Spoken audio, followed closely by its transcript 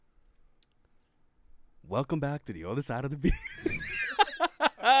welcome back to the other side of the beach.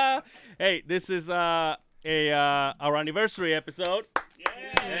 Hey, this is our anniversary episode.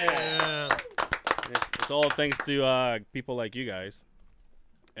 Yeah. It's all thanks to people like you guys,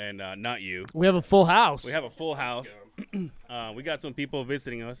 and not you. We have a full house. We have a full house. We got some people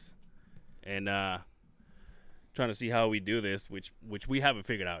visiting us, and trying to see how we do this, which we haven't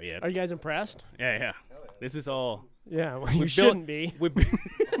figured out yet. Are you guys impressed? Yeah. This is all. Yeah, well, you shouldn't be.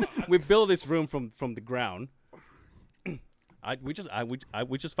 We built this room from the ground. We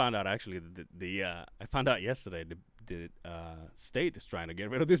just found out actually I found out yesterday the state is trying to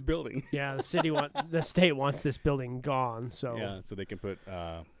get rid of this building. Yeah, the state wants this building gone, so Yeah, so they can put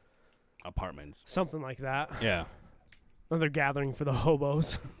apartments. something like that. Yeah. Another gathering for the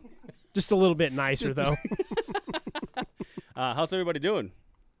hobos. Just a little bit nicer though. How's everybody doing?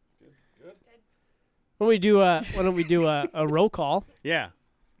 Why don't we do a roll call? Yeah.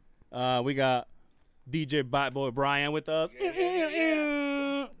 We got DJ Bad Boy Brian with us.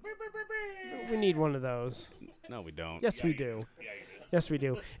 We need one of those. No, we don't. Yes, we do. Yes, we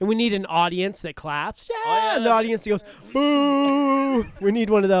do. And we need an audience that claps. Yeah, yeah. and the audience goes, boo. We need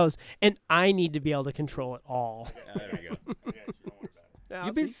one of those. And I need to be able to control it all. There we go. Yeah,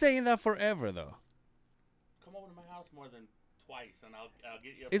 You've been see? saying that forever, though. Come over to my house more than twice, and I'll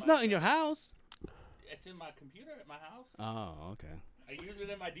get you. It's not in your house. It's in my computer at my house. Oh, okay. I use it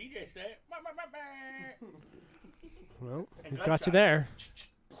in my DJ set. Well, And he's got you gunshot. there.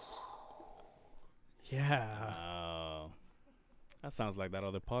 Yeah. Oh. That sounds like that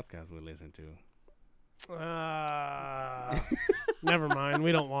other podcast we listen to. Never mind.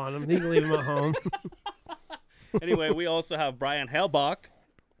 We don't want him. You can leave him at home. Anyway, we also have Brian Hellbach.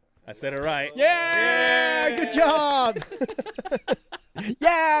 I said it right. Yeah, good job.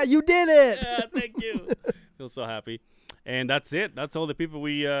 Yeah, you did it. Yeah, thank you. Feel so happy. And that's it. That's all the people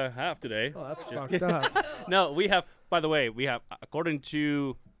we have today. Oh, that's Just fucked up. No, we have, by the way, according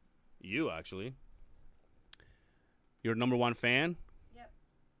to you, actually, your number one fan? Yep.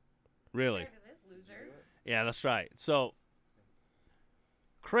 Really? Compared to this loser. Yeah, that's right. So,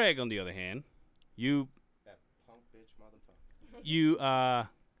 Craig, on the other hand, you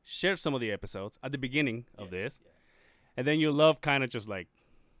shared some of the episodes at the beginning of this, and then you love kind of just like,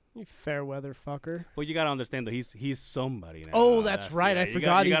 You fair weather fucker. well, you gotta understand that he's somebody now. Oh, that's right. I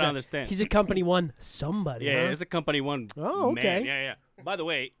forgot You he's gotta a, understand. he's a company one somebody. Yeah, huh? it's a company one. Oh, okay. Man. Yeah. By the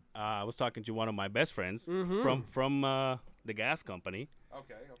way, I was talking to one of my best friends Mm-hmm. from the gas company,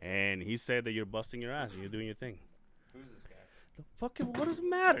 Okay. and he said that you're busting your ass and you're doing your thing. Who's this guy? Fucking, what does it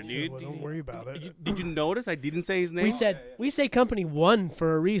matter, dude? well, don't worry about it. Did you notice I didn't say his name? We say company one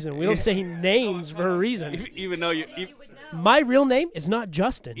for a reason. We don't say names for a reason. even though you, You would know. My real name is not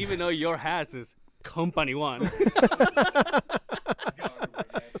Justin. even though your hat is company one.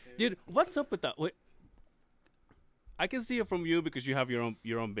 Dude, what's up with that? Wait, I can see it from you because you have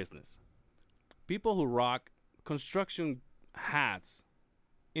your own business. People who rock construction hats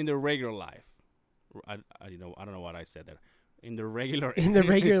in their regular life. I don't know what I said there. In the regular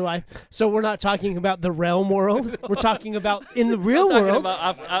life. So we're not talking about the realm world. We're talking about in the real world.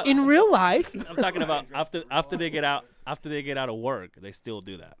 In real life. I'm talking about after they get out of work, they still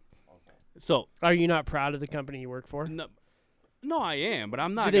do that. So Are you not proud of the company you work for? no, I am, but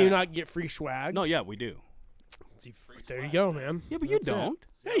I'm not. Do they gonna- not get free swag? No, yeah, we do. See, there you go, man. Yeah, but you That's it. don't.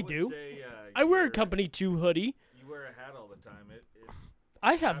 Yeah, I do. I wear a company 2 hoodie. You wear a hat all the time.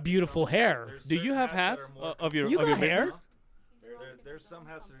 I have beautiful hair. Do you have hats of your You of your got hair? business? There's some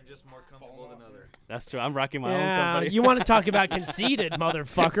hats that are just more comfortable than others. That's true. I'm rocking my own Yeah, company. you want to talk about conceited,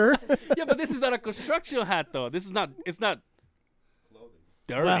 motherfucker. Yeah, but this is not a construction hat, though. This is not. It's not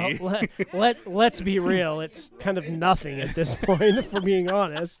dirty. Well, let's be real. It's kind of nothing at this point, if we're being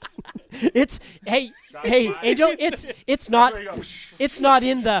honest. It's hey Angel. It's not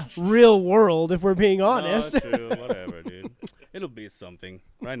in the real world, if we're being honest. No, true. Whatever, dude. It'll be something.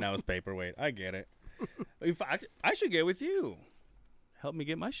 Right now it's paperweight. I get it. If I should get with you. Help me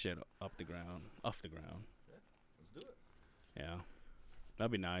get my shit off the ground. Off the ground. Let's do it. Yeah.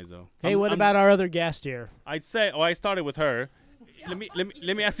 That'd be nice, though. Hey, what about our other guest here? I'd say. Oh, I started with her. Let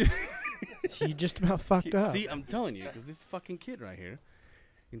me ask you. You just about fucked up. See, I'm telling you, because this fucking kid right here,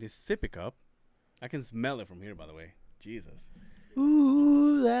 in this sippy cup, I can smell it from here. By the way, Jesus.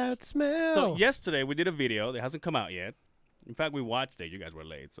 Ooh, that smell. So yesterday we did a video that hasn't come out yet. In fact, we watched it. You guys were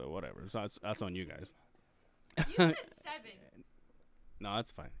late, so whatever. So that's on you guys. You said 7. No,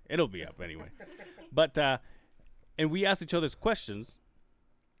 that's fine. It'll be up anyway. But and we asked each other's questions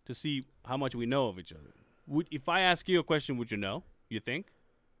to see how much we know of each other. If I ask you a question, would you know? You think?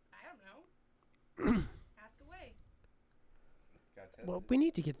 I don't know. Ask away. Well, we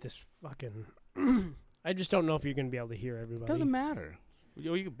need to get this fucking I just don't know if you're going to be able to hear everybody. Doesn't matter.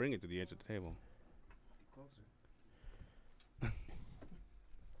 Or you can bring it to the edge of the table.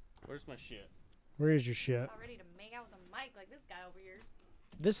 Where's my shit? Where is your shit? Not ready to make out with a mic like this guy over here.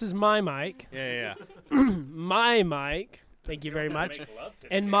 This is my mic. Yeah. My mic. Thank you very much. Make love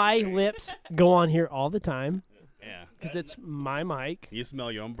to And me. my lips go on here all the time Yeah. because it's my mic. You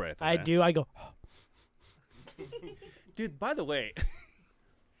smell your own breath. I right? do. I go, Dude, by the way,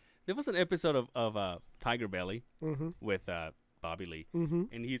 there was an episode of Tiger Belly with Bobby Lee. mm-hmm.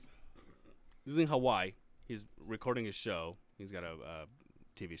 And he's in Hawaii. He's recording his show. He's got a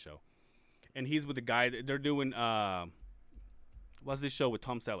TV show. And he's with the guy. They're doing, what's this show with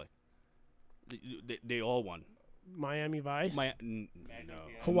Tom Selleck? They all won. Miami Vice. No.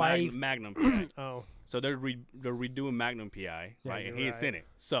 Hawaii. Magnum PI. Oh, So they're redoing Magnum PI, Yeah, right? And you're he's right. in it.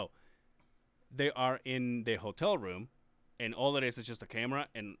 So they are in the hotel room, and all it is just a camera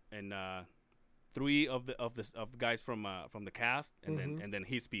and three of the guys from the cast, and then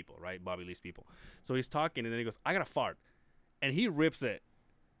his people, right? Bobby Lee's people. So he's talking, and then he goes, "I got to fart," and he rips it.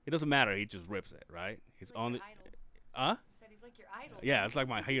 It doesn't matter. He just rips it, right? He's Like on the, your idol. huh? You said he's like your idol. Yeah, it's like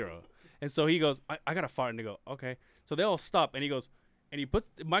my hero. And so he goes, I got to fart. And they go, okay. So they all stop. And he goes, and he puts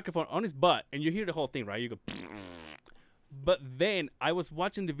the microphone on his butt. And you hear the whole thing, right? You go, but then I was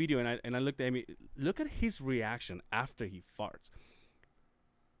watching the video and I looked at him. Look at his reaction after he farts.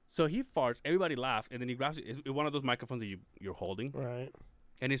 So he farts. Everybody laughs. And then he grabs it. It's one of those microphones that you're holding. right.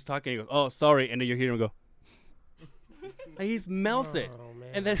 And he's talking. He goes, oh, sorry. And then you hear him go. And he smells it. Oh, man.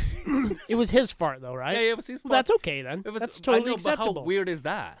 And then, It was his fart, though, right? yeah, it was his Well, fart. that's okay then. It was- That's I totally know, acceptable. But how weird is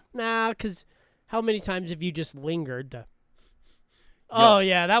that? Nah, because how many times have you just lingered to... Oh,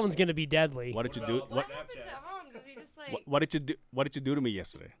 yeah, that one's going to be deadly. What did you do? What happened to him? Does he just like? What did you do? What did you do to me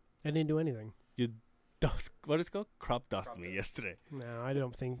yesterday? I didn't do anything. You what is it called? Crop dust me yesterday. No, I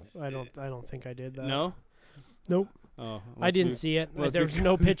don't think I did that. No. Nope. Oh, I didn't see it. must be- There's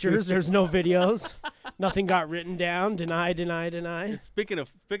no pictures. There's no videos. Nothing got written down. Deny. Speaking of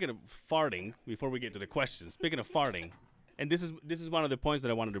farting, before we get to the question, speaking of farting, and this is one of the points that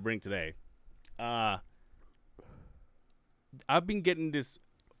I wanted to bring today. I've been getting this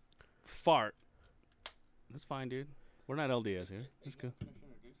fart. That's fine, dude. We're not LDS here. That's good.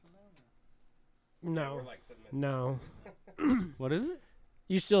 No. No. What is it?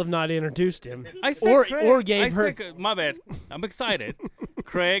 You still have not introduced him. I said Or- Craig. or gave I her- said, my bad. I'm excited.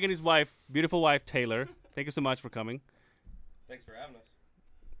 Craig and his wife, beautiful wife Taylor. Thank you so much for coming. Thanks for having us.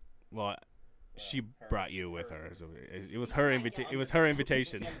 Well, she brought you with her, so it was her It was her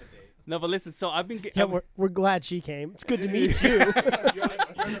invitation. No, but listen. So I've been. Yeah, we're glad she came. It's good to meet you.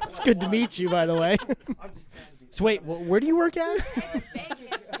 It's good to meet you, by the way. So wait, where do you work at? Begging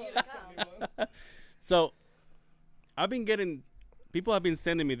for you to come. So I've been getting. People have been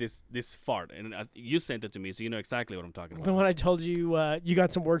sending me this fart, and you sent it to me, so you know exactly what I'm talking The about. one I told you you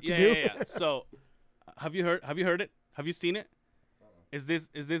got some work to do. Yeah. So have you heard it? Have you seen it? Is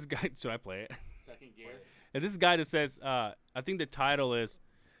this guy? Should I play it? Second gear. And this guy that says, I think the title is,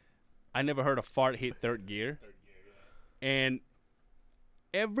 "I never heard a fart hit third gear," Third gear. Yeah. and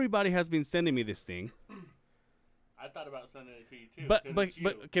everybody has been sending me this thing. I thought about sending it to you too. But 'cause but it's you.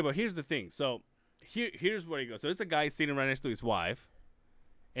 but okay, but here's the thing. So here's where he goes. So it's a guy sitting right next to his wife,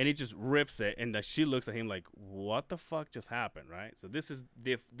 and he just rips it, and she looks at him like, "What the fuck just happened?" Right? So this is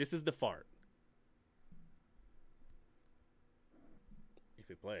the fart. If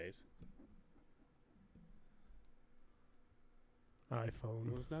it plays,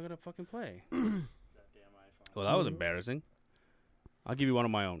 iPhone. it's not gonna fucking play. That damn iPhone. Well, that was embarrassing. I'll give you one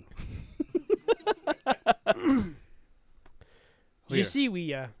of my own. Did you see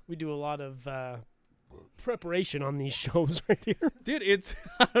we do a lot of preparation on these shows right here? Dude, it's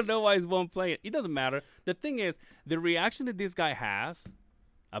I don't know why he won't play it. It doesn't matter. The thing is, the reaction that this guy has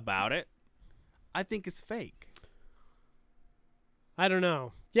about it, I think is fake. I don't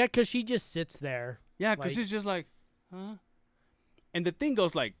know. Yeah, because she just sits there. Yeah, because Like- he's just like, huh? And the thing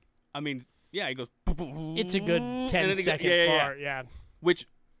goes like, I mean, yeah, it goes. It's a good and 10 then it second go- yeah. fart. Yeah. Which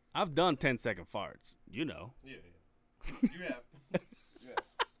I've done 10-second farts. You know. Yeah. You have.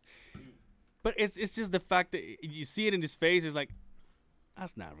 But it's just the fact that you see it in his face. It's like,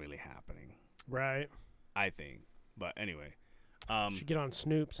 that's not really happening. Right. I think. But anyway. Should get on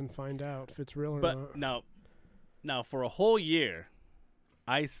Snoops and find out if it's real or not. But now for a whole year,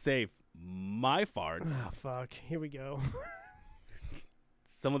 I saved my farts. Ah, fuck. Here we go.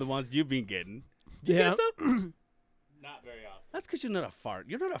 Some of the ones you've been getting. You Yeah. get some? Not very often. That's because you're not a fart.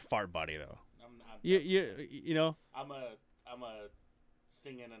 You're not a fart buddy though. I'm You know, I'm a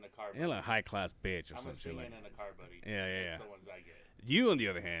singing in a car. you're like a buddy. high class bitch or I'm some a shit singing like. in a car buddy. Yeah. That's the ones I get. You on the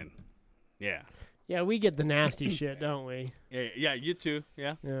other hand, yeah. Yeah, we get the nasty shit, don't we? Yeah, you too.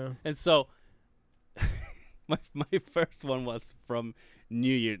 Yeah. Yeah. And so, my first one was from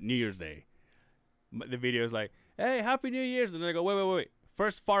New Year's Day. The video is like, "Hey, Happy New Year's," and then I go, "Wait.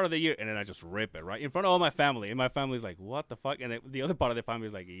 First fart of the year," and then I just rip it right in front of all my family, and my family's like, "What the fuck?" And the other part of the family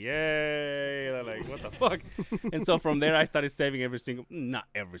is like, "Yay!" They're like, "What the fuck?" And so from there, I started saving not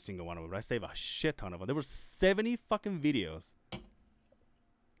every single one of them, but I saved a shit ton of them. There were 70 fucking videos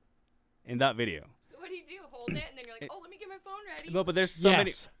in that video. So what do? Hold it, and then you're like, oh, let me get my phone ready. No, but there's so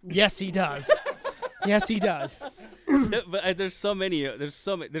many. Yes, he does. Yes, he does. But there's so many.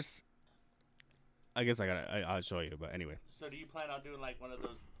 There's. I guess I'll show you, but anyway. So do you plan on doing like one of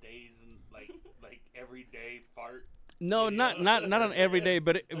those days and like every day fart? No, video? not on every day,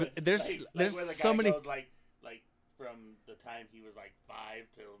 but there's like where the so guy many. goes, like from the time he was like 5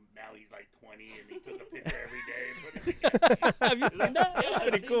 till now he's like 20, and he took a picture every day and put it together. Have you seen that? Yeah, That's I've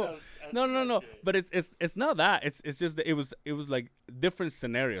pretty seen cool. those. I've No, seen no, that no. shit. But it's not that. It's just that it was like different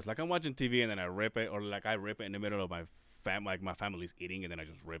scenarios. Like I'm watching TV and then I rip it, or like I rip it in the middle of my my family's eating and then I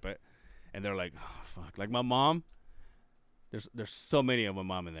just rip it, and they're like, oh, fuck. Like my mom. There's so many of my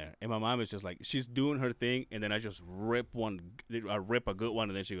mom in there, and my mom is just like she's doing her thing, and then I just rip a good one,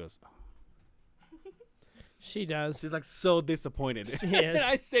 and then she goes. She does. She's like so disappointed. She is.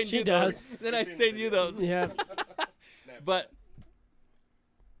 I send She you does. those. Then I send you those. Yeah. But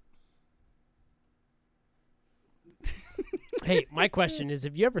Hey, my question is,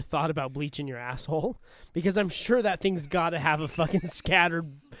 have you ever thought about bleaching your asshole? Because I'm sure that thing's got to have a fucking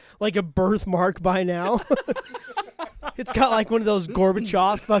scattered, like a birthmark by now. It's got like one of those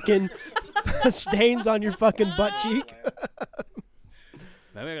Gorbachev fucking stains on your fucking butt cheek.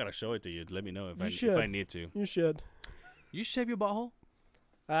 maybe I gotta show it to you. Let me know if You I should. need to. You should. You shave your butthole?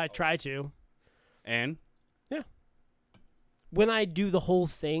 I try to. And When I do the whole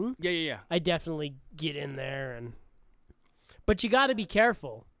thing, yeah. I definitely get in there and. But you got to be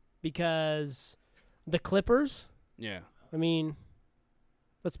careful because the clippers. Yeah. I mean,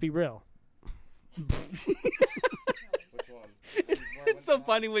 let's be real. Which one? It's so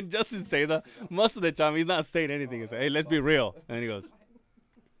funny when Justin says that. Most of the time, he's not saying anything. He's like, "Hey, let's be real," and he goes,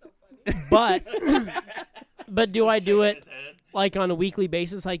 But but do I do it His head. like on a weekly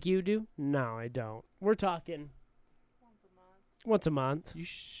basis like you do? No, I don't. We're talking once a month.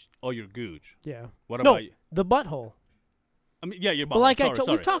 "Oh, you're gooch." Yeah. What No, about you? the butthole. I mean, yeah, your butthole. But like sorry,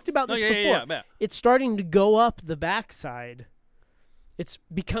 we've talked about No, this yeah, before. yeah. It's starting to go up the backside. It's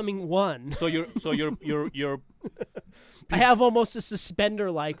becoming one. So you're I have almost a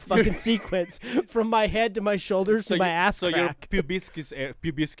suspender-like fucking sequence from my head to my shoulders to my ass so crack. your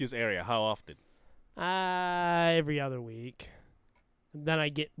pubiscus area. How often? Every other week. Then I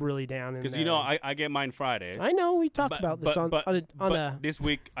get really down in Because there. you know I get mine Friday. I know we talked But- about this but- on but a this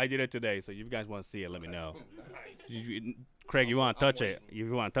week I did it today. So if you guys want to see it, let me know. Craig, you want to touch it? If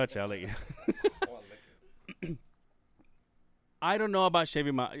you want to touch it, I'll let you. I don't know about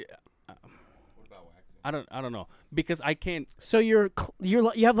shaving my. What about waxing? I don't know because I can't. So you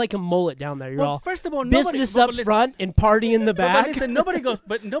have like a mullet down there. You're Well, all first of all, business nobody, up listen, front and party in the But back. listen,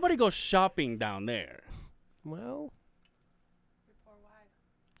 nobody goes shopping down there. Well,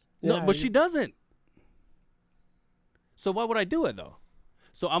 No, yeah, but she doesn't. So why would I do it though?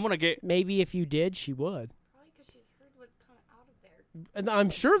 So I'm gonna get. maybe if you did, she would. Probably because she's heard what's coming out of there. And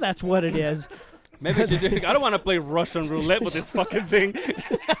I'm sure that's what it is. Maybe she's. I don't want to play Russian roulette with this fucking thing. Get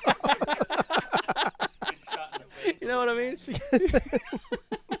shot in the face. You know what I mean?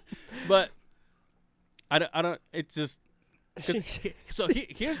 But I don't. It's just. So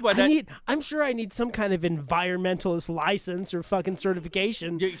here's why that. I'm sure I need some kind of environmentalist license or fucking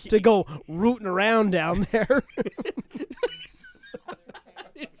certification Yeah, to go rooting around down there.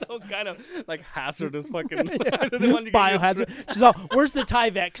 It's so kind of like hazardous fucking. The one you get Biohazard. She's all, where's the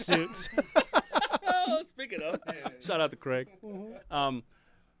Tyvek suits? Oh, speaking of, shout out to Craig.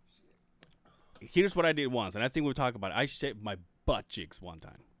 Here's what I did once, and I think we'll talk about it. I shaved my butt cheeks one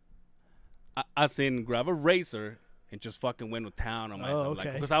time. I seen grab a razor and just fucking went to town on myself,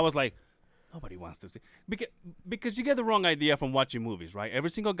 okay. because I was like, nobody wants to see because you get the wrong idea from watching movies, right? Every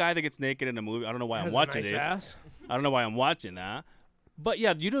single guy that gets naked in a movie, I don't know why I'm Has a watching nice this. ass. I don't know why I'm watching that, but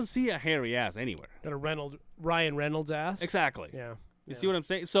yeah, you don't see a hairy ass anywhere. Got a Ryan Reynolds ass. Exactly. Yeah. You see what I'm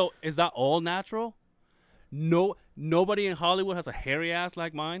saying? So is that all natural? No, nobody in Hollywood has a hairy ass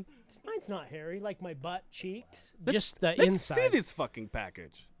like mine. Mine's not hairy, like my butt cheeks. Just the Let's inside. see this fucking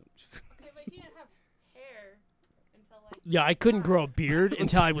package. Okay, but he didn't have hair until like. Yeah, I couldn't grow a beard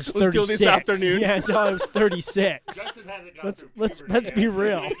until I was Until 36. this afternoon. Yeah, until I was 36. Justin hasn't gone Let's- through let's- puberty let's yet. be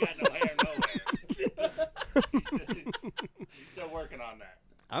real. He ain't got no hair nowhere. He's still working on that.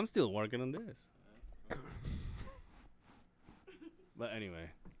 I'm still working on this. But anyway,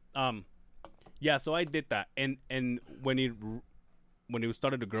 yeah. So I did that, and when it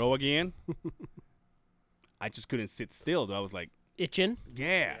started to grow again, I just couldn't sit still. Though I was like, Itching.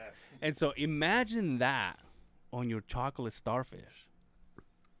 yeah. And so imagine that on your chocolate starfish.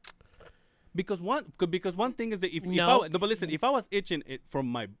 Because one thing is that if No. but listen, if I was itching it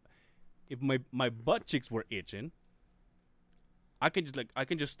from if my butt cheeks were itching, I can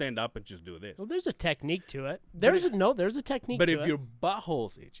just stand up and just do this. Well, there's a technique to it. There's a technique But to if it. your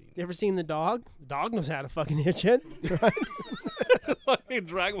butthole's itching, You ever seen the dog? The dog knows how to fucking itch it. fucking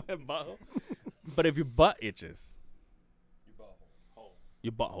drag my butthole. But if your butt itches,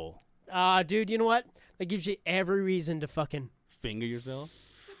 your butthole, Dude, you know what? That gives you every reason to fucking. finger yourself.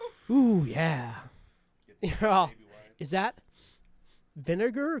 Ooh, yeah. Oh, is that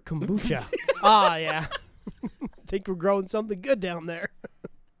vinegar or kombucha? Yeah. Think we're growing something good down there.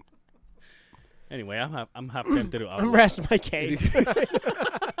 Anyway, I'm half tempted to. I'm resting my case.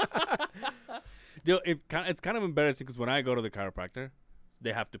 Dude, it's kind of embarrassing because when I go to the chiropractor,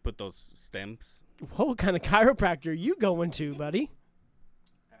 they have to put those stems. What kind of chiropractor are you going to, buddy?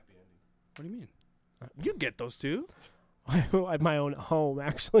 Happy ending. What do you mean? You get those too? I have my own home,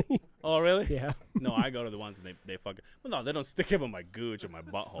 actually. Oh, really? Yeah. No, I go to the ones that they fucking. Well, no, they don't stick it on my gooch or my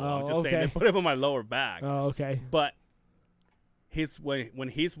butthole. Oh, I'm just saying okay. they put it on my lower back. Oh, okay. But when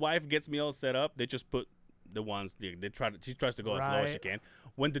his wife gets me all set up, they just put the ones she tries to go as low as she Right. can.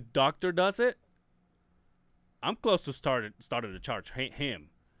 When the doctor does it, I'm close to started to charge him.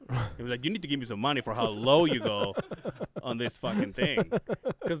 He was like, "You need to give me some money for how low you go on this fucking thing."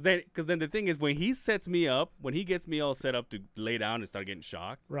 Because then the thing is, when he sets me up, when he gets me all set up to lay down and start getting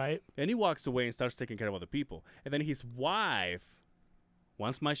shocked, Right. and he walks away and starts taking care of other people, and then his wife,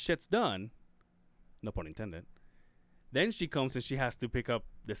 once my shit's done, no pun intended, then she comes and she has to pick up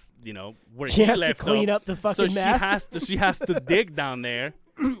this, where She he has to left clean off. up the fucking so mess. she has to dig down there.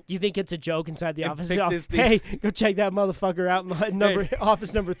 You think it's a joke inside the And office? pick Oh, this thing- hey, go check that motherfucker out in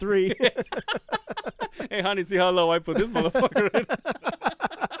office number 3. Hey, honey, see how low I put this motherfucker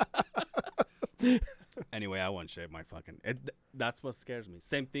in? Anyway, I won't shave my fucking. That's what scares me.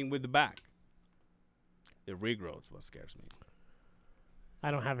 Same thing with the back. The regrowth's what scares me.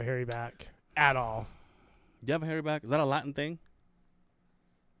 I don't have a hairy back at all. Do you have a hairy back? Is that a Latin thing?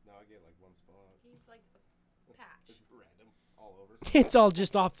 No, I get like one spot. He's like a patch. Random. All over. It's all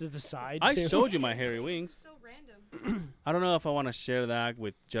just off to the side. I too. showed you my hairy wings. So random. I don't know if I want to share that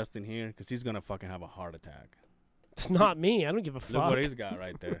with Justin here because he's gonna fucking have a heart attack. It's not me. I don't give a Look fuck. what he's got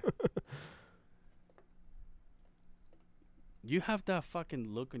right there. You have that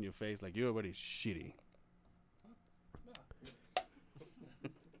fucking look on your face like you're already shitty.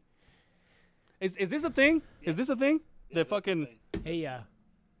 Is this a thing? Is this a thing? The fucking Hey, get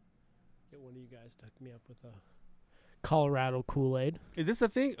one of you guys to hook me up with a Colorado Kool-Aid. is this a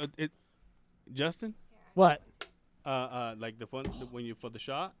thing? Justin? What? Like the one when you for the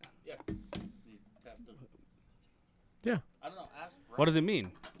shot? Yeah. You tap the. Yeah. I don't know. Ask Brian. What does it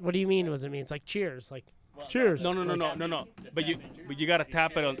mean? What do you mean? What does it mean? It's like cheers. Like Well, cheers. No. But you gotta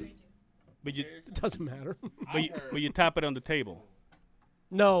tap it on. But you it doesn't matter. but you tap it on the table.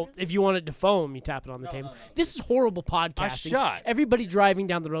 No, if you want it to foam, you tap it on the table. no. This is horrible podcasting. shot. Everybody driving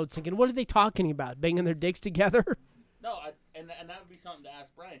down the road thinking, what are they talking about? Banging their dicks together? No, and that would be something to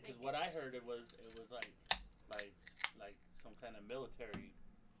ask Brian because what I heard it was like some kind of military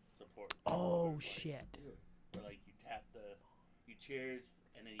support. Oh, Where, shit. Where like you tap you cheers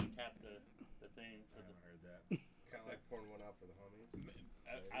and then you tap the thing for the. Heard that. Kind of like pouring one out for the homies.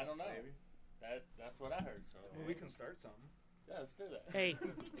 I don't know. Maybe. That's what I heard. So Well, we can start something. yeah, let's do that. Hey,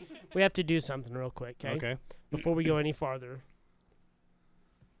 we have to do something real quick, okay? Okay. Before we go any farther.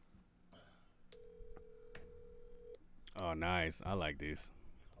 Oh, nice. I like these.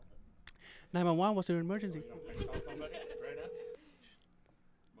 911, what's your emergency? Call somebody right now.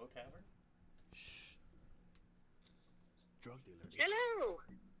 Mo Tavern. Drug dealer. Hello.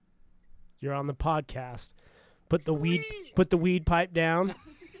 You're on the podcast. Put the weed pipe down.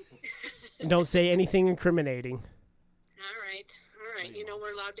 And don't say anything incriminating. All right. You know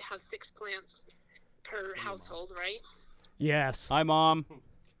we're allowed to have 6 plants per household, right? Yes. Hi, Mom. Hi.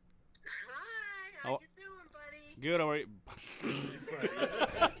 How Oh. you doing, buddy? Good. How are you?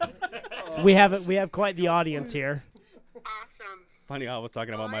 So we have quite the audience here. Awesome. Funny how I was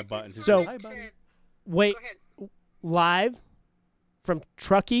talking about Well, my I just buttons. So- Hi, wanted buddy. to- Wait, Go ahead. live from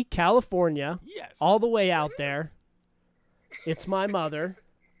Truckee, California, Yes. all the way out there. It's my mother.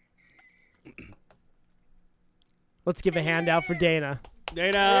 Let's give a hand out for Dana.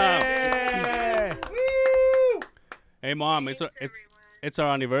 Dana. Yay! Hey, Mom. It's Thanks, our, everyone. it's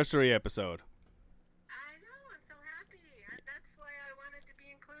our anniversary episode.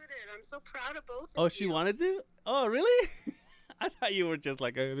 so proud of both. Oh, of she you. wanted to? Oh, really? I thought you were just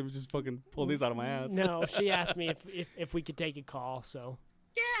like, let me just fucking pull these out of my ass. No, she asked me if we could take a call. So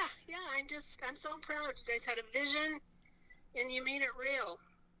Yeah. I'm so proud. You guys had a vision, and you made it real.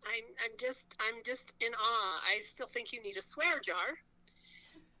 I'm just in awe. I still think you need a swear jar.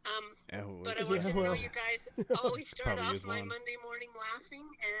 But I want you to know you guys always start Probably off use my one. Monday morning laughing,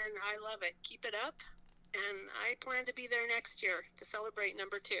 and I love it. Keep it up, and I plan to be there next year to celebrate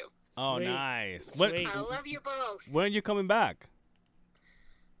number 2. Oh, Sweet. nice. Sweet. I love you both. When are you coming back?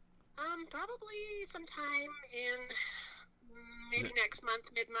 Probably sometime in maybe next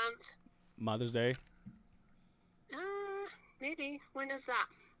month, mid-month. Mother's Day? Maybe. When is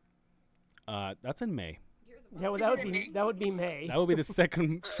that? That's in May. yeah, well, that would be May. That will be the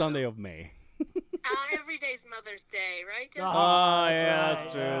second Sunday of May. Every day's Mother's Day, right? Justin? Oh, that's yeah, right,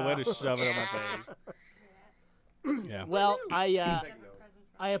 that's true. yeah. Way to shove it on Yeah. my face. Yeah. Well,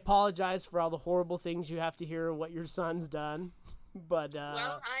 I apologize for all the horrible things you have to hear of what your son's done, but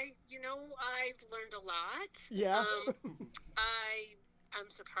Well, I've learned a lot. yeah, I'm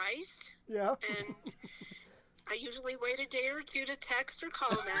surprised, yeah, and I usually wait a day or two to text or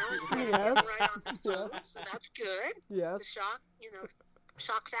call now instead Yes. of right on the phone, so that's good. The yes,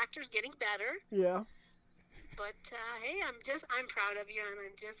 shock factor's getting better. yeah. But hey, I'm proud of you, and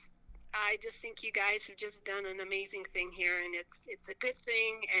I just think you guys have just done an amazing thing here, and it's a good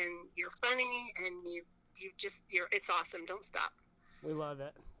thing, and you're funny, and it's awesome. Don't stop. We love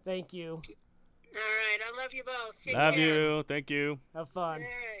it. Thank you. All right, I love you both. Take Love care. you. Thank you. Have All fun.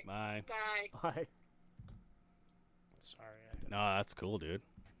 right, Bye. bye. Bye. Sorry. No, that's cool, dude.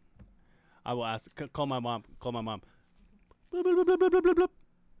 I will ask. Call my mom. Call my mom. Bloop, bloop, bloop, bloop, bloop, bloop, bloop.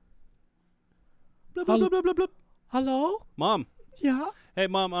 Bloop, bloop, bloop, bloop, bloop, bloop. Hello? Mom. Yeah? Hey,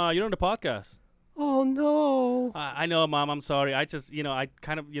 Mom. You're on the podcast. Oh, no. I know, Mom. I'm sorry. I just, I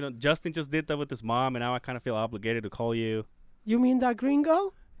kind of, Justin just did that with his mom, and now I kind of feel obligated to call you. You mean that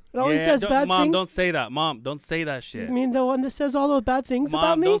gringo? It always Yeah, says don't- bad Mom, things? don't say that. Mom, don't say that shit. You mean the one that says all the bad things about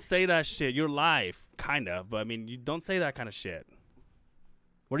Mom, me? don't say that shit. You're live, kind of, but I mean, you don't say that kind of shit.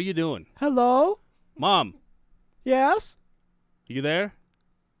 What are you doing? Hello? Mom, Yes? you there?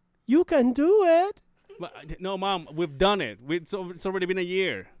 You can do it. No, Mom, we've done it. It's already been a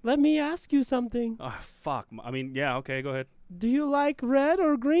year. Let me ask you something. Oh, fuck. I mean, yeah, okay, go ahead. Do you like red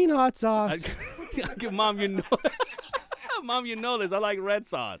or green hot sauce? Mom, you know. Mom, you know this. I like red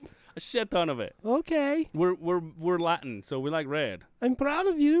sauce. A shit ton of it. Okay. We're Latin, so we like red. I'm proud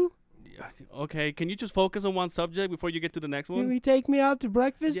of you. Okay, can you just focus on one subject before you get to the next Can one? we take me out to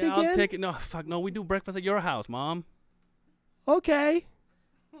breakfast Yeah, again? I'll take it. No, fuck, no. We do breakfast at your house, Mom. Okay.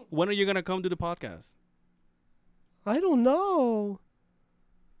 When are you gonna come to the podcast? I don't know.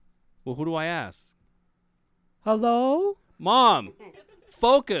 Well, who do I ask? Hello? Mom,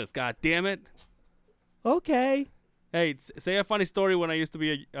 focus. God damn it. Okay. Hey, say a funny story when I used to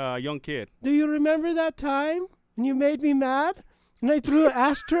be a young kid. Do you remember that time when you made me mad and I threw an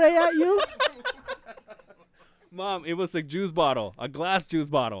ashtray at you? Mom, it was a juice bottle, a glass juice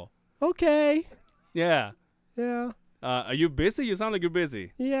bottle. Okay. Yeah. Yeah. Are you busy? You sound like you're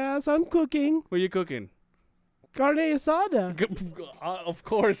busy. Yes, I'm cooking What are you cooking? carne asada. Of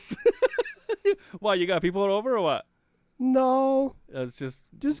course. What, you got people over or what? No, It's just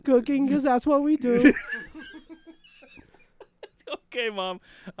just cooking because that's what we do. okay, Mom.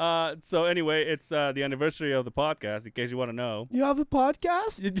 So anyway, it's the anniversary of the podcast. In case you want to know. You have a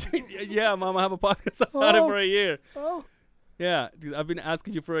podcast? Yeah, Mom, I have a podcast. I've had it Oh. for a year. Oh, Yeah, I've been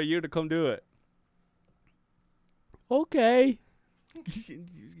asking you for a year to come do it. okay.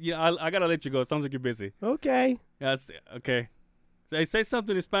 Yeah, I gotta let you go. Sounds like you're busy. Okay. Yeah, okay. Say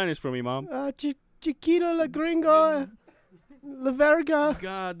something in Spanish for me, Mom. Chiquito la gringo, la verga.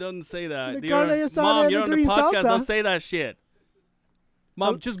 God, don't say that. The carne asada Mom, and you're the on the green podcast. salsa. Don't say that shit.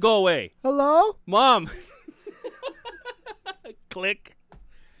 Mom, just go away. Hello? Mom. Click.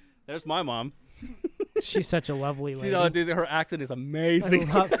 There's my mom. She's such a lovely See how her accent is amazing.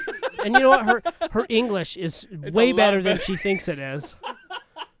 And you know what? Her English is way a lot better than better. she thinks it is.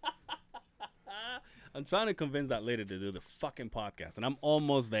 I'm trying to convince that lady to do the fucking podcast, and I'm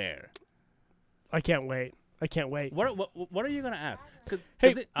almost there. I can't wait. I can't wait. What are you gonna ask?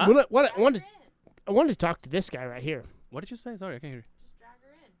 Hey, I wanted to talk to this guy right here. What did you say? Sorry, I can't hear you. Just drag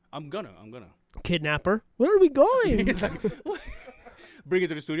her in. I'm gonna. Kidnapper. Where are we going? He's like, bring it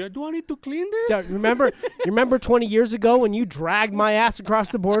to the studio. Do I need to clean this? So, remember 20 years ago when you dragged my ass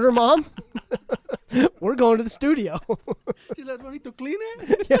across the border, Mom? We're going to the studio. She's like, do I need to clean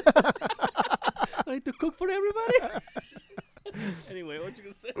it? I need to cook for everybody? Anyway, what you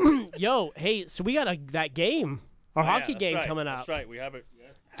gonna say? Yo, hey, so we got that game Our Oh, yeah, hockey that's game right, coming up. That's right. We have it.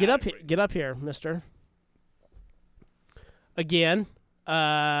 Get up here, mister. Again,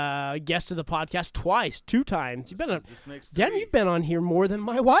 guest of the podcast twice, 2 times. You've been on, This makes Dan, 3. you've been on here more than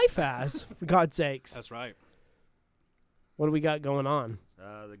my wife has, for God's sakes. That's right. What do we got going on?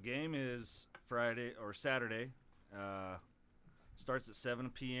 The game is Friday or Saturday. Starts at 7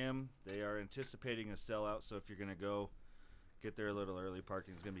 p.m. They are anticipating a sellout, so if you're going to go, get there a little early.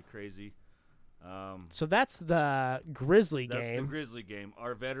 Parking is going to be crazy. So that's the Grizzly That's the game. Grizzly game.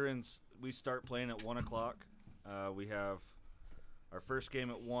 Our veterans, we start playing at 1 o'clock. We have our first game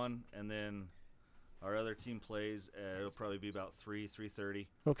at 1, and then our other team plays. It'll probably be about 3:30.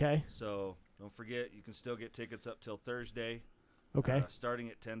 Okay. So don't forget, you can still get tickets up till Thursday. Okay. Starting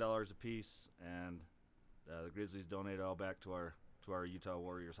at $10 a piece, and the Grizzlies donate it all back to our Utah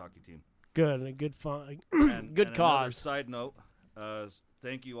Warriors hockey team. Good. Good fun. And, Good and cause. Another side note,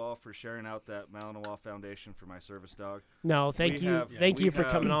 thank you all for sharing out that Malinois Foundation for my service dog. No, thank We you. have- Thank we you for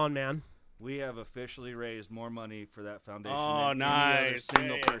have- coming on, man. We have officially raised more money for that foundation Oh, than any other nice.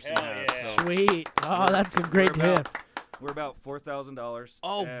 single Yeah, person hell has. yeah. So Sweet. Oh, that's a great we're tip. we're about $4,000.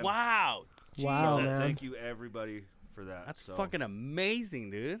 Oh, and wow. Wow, so man. thank you everybody for that. That's So, fucking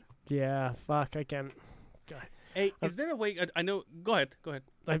amazing, dude. Yeah. Fuck. I can't. Hey, is there a way? I know. Go ahead. Go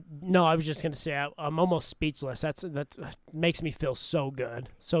ahead. No, I was just gonna say I'm almost speechless. That makes me feel so good,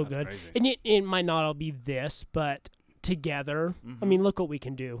 so That's good. crazy. And it might not all be this, but together, I mean, look what we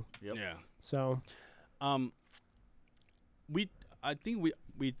can do. Yep. Yeah. So I think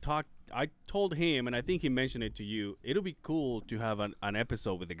we talked. I told him, and I think he mentioned it to you. It'll be cool to have an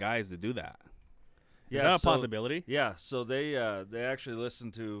episode with the guys to do that. Is Yeah, that a so- possibility? Yeah, so they actually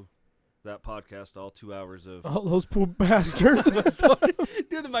listened to that podcast, all 2 hours of. all those poor bastards. Sorry.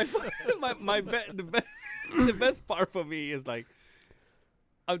 Dude, the best part for me is like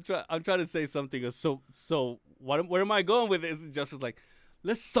I'm trying to say something. So where am I going with this? Just is like,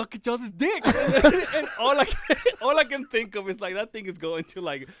 let's suck each other's dicks, and all I can think of is like that thing is going to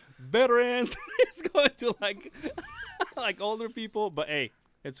like veterans. It's going to like older people. But hey,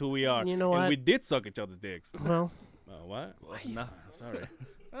 it's who we are. You know and what? we did suck each other's dicks. Well, What? No, sorry.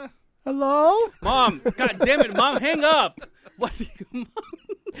 hello. Mom, God damn it, Mom, hang up. What?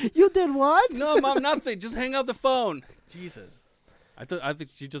 You did what? No, Mom, nothing. Just hang up the phone. Jesus. I think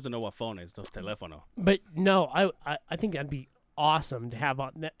she doesn't know what phone is. Those telefono. But no, I think that'd be awesome to have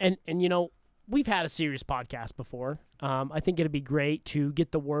on. And you know, we've had a serious podcast before. I think it'd be great to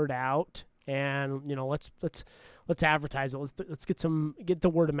get the word out, and you know, let's advertise it. Let's get the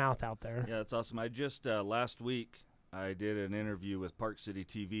word of mouth out there. Yeah, that's awesome. I just last week I did an interview with Park City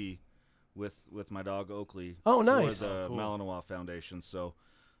TV with my dog Oakley. Oh, nice. For the Oh, cool. Malinois Foundation. So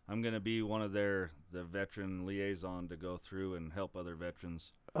I'm going to be one of the veteran liaison to go through and help other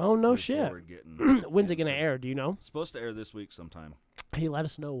veterans. Oh no move shit. forward getting- When's it getting gonna some- air? Do you know? Supposed to air this week sometime. Hey, let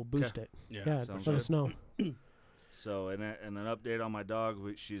us know. We'll boost it. Yeah, sounds let us know. So and an update on my dog.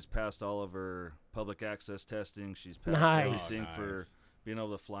 She's passed all of her public access testing. She's passed Nice. everything Oh, for nice. being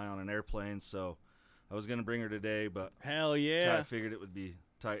able to fly on an airplane. So I was going to bring her today, but Hell kind yeah. of figured it would be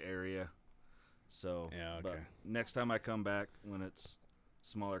tight area. So Yeah, but okay. next time I come back when it's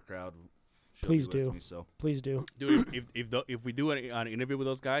smaller crowd, she'll Please be with do. me, so Please do. Dude, if we do an interview with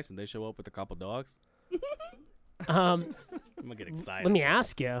those guys and they show up with a couple dogs, Um, I'm gonna get excited. let me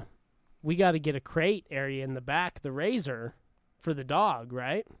ask you. We got to get a crate area in the back, the razor, for the dog,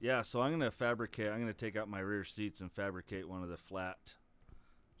 right? yeah. So I'm gonna fabricate. I'm gonna take out my rear seats and fabricate one of the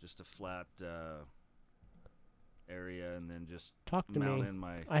just a flat area, and then just Talk to mount me. in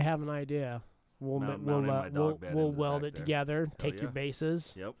my. I have an idea. We'll Mount we'll in my dog bed in we'll the weld back it there. together. Take your yeah.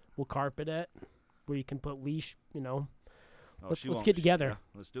 bases. Yep. We'll carpet it, where you can put leash. You know. Oh, Let's- she let's won't. get together. Yeah,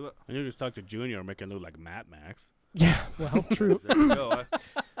 let's do it. And you just talk to Junior and make it look like Mad Max. Yeah. Well, true. There we go.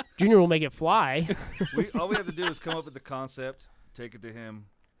 Junior will make it fly. All we have to do is come up with the concept, take it to him.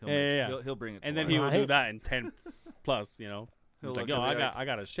 He'll, Yeah. he'll bring it. And to then life. he will do Right. that in 10 plus, you know. He'll He's like, look yo, at me I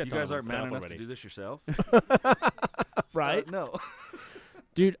got a shit You ton guys of aren't man stuff enough already. to do this yourself, Right. No.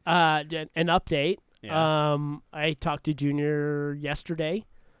 Dude, an update. Yeah. I talked to Junior yesterday.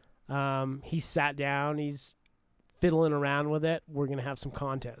 He sat down. He's fiddling around with it. We're gonna have some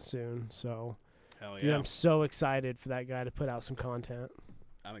content soon. So, Hell dude, yeah. I'm so excited for that guy to put out some content.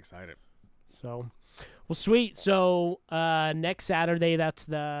 I'm excited. So, well, sweet. So, next Saturday, that's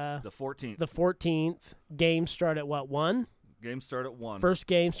The 14th. the 14th. Games start at what, 1? Games start at 1. First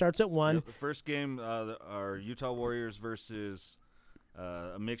game starts at 1. Yep, the first game are Utah Warriors versus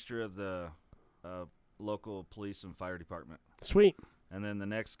a mixture of the local police and fire department. Sweet. And then the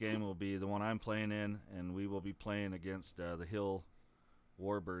next game will be the one I'm playing in, and we will be playing against the Hill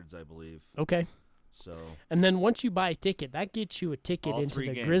Warbirds, I believe. Okay. So And then once you buy a ticket, that gets you a ticket All into three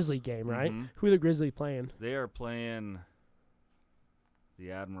the games. Grizzly game, right? Mhm. Who are the Grizzly playing? they are playing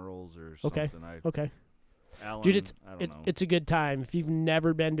the Admirals or Okay. something. Okay. Allen, Dude, it's I don't know. it's a good time. If you've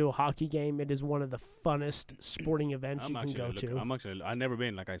never been to a hockey game, it is one of the funnest sporting events you can go to. I've never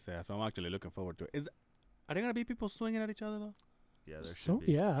been, like I said, so I'm actually looking forward to it. Are there gonna be people swinging at each other though? yeah, there should So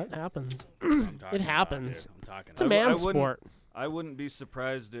be. yeah, it happens. I'm talking It about, happens. dude. I'm talking. It's a about. man I wouldn't- sport. I wouldn't be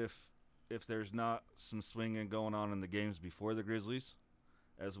surprised if there's not some swinging going on in the games before the Grizzlies,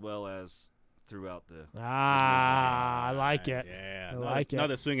 as well as throughout the. Ah, I like it. Yeah, I no, like Not it.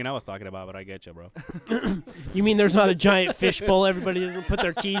 the swinging I was talking about, but I get you, bro. You mean there's not a giant fishbowl everybody doesn't put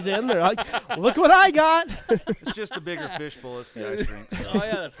their keys in? They're like, look what I got. It's just a bigger fishbowl. It's the ice rink. So. Oh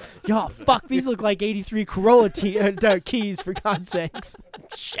yeah, that's right. Yo, fuck, these look like 83 Corolla keys, for God's sakes.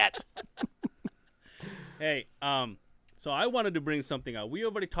 Shit. Hey, so I wanted to bring something up. We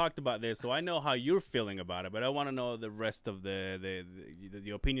already talked about this, so I know how you're feeling about it, but I want to know the rest of the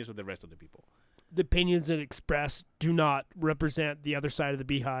opinions of the rest of the people. The opinions that expressed do not represent the other side of the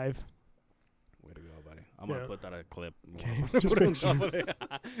beehive. Way to go, buddy. I'm Yeah. gonna put that a clip. Okay, Put just it make on top of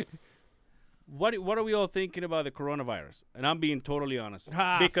it. What are we all thinking about the coronavirus? And I'm being totally honest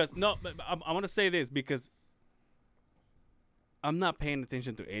Ah, because no, but I'm gonna say this because I'm not paying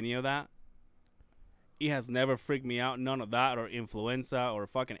attention to any of that. It has never freaked me out. None of that, or influenza, or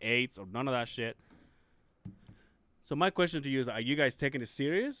fucking AIDS, or none of that shit. So my question to you is: are you guys taking it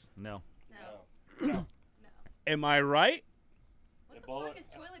serious? No. No. Am I right? What the Ebola- fuck is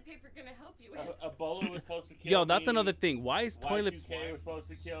toilet paper gonna help you with? Ebola was supposed to kill Yo, that's me. another thing. Why is toilet? Y2K was supposed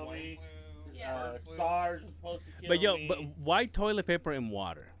to kill me. Yeah. SARS was supposed to kill But yo, me. but why toilet paper and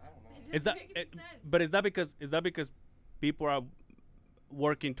water? I don't know. It Is that? doesn't make any sense. But is that because people are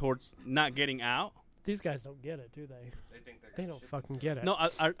working towards not getting out? These guys don't get it, do they? They think they're They gonna don't ship fucking get it. No,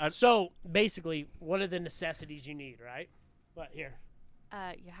 I So basically, what are the necessities you need, right? But here,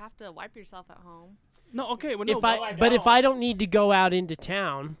 You have to wipe yourself at home. no. Okay, well, no. if but- I but if I don't need to go out into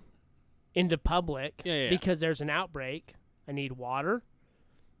town, into public, Yeah, yeah, yeah. because there's an outbreak, I need water.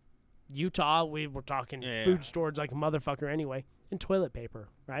 Utah, we were talking Yeah, food yeah. storage like a motherfucker anyway, and toilet paper,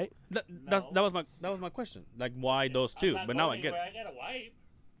 right? that No. that was my question. Like, why those I'm two? not But now I going get anywhere. it. I gotta wipe.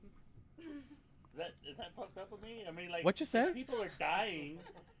 Is that fucked up with me? I mean, like, What you if said? people are dying.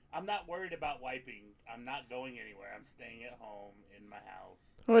 I'm not worried about wiping. I'm not going anywhere. I'm staying at home in my house.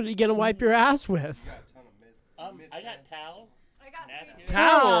 What are you gonna wipe your ass with? You got a ton of mitts I got towels. I got napkins. two.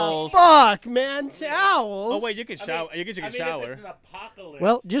 Towels. Ah, fuck, man, towels. Oh wait, you can shower. You can If shower. it's an apocalypse.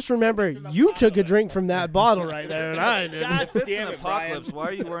 Well, just remember, It's an you took a apocalypse. drink from that bottle right there, and I didn't. God If it's damn an it, Brian. apocalypse, why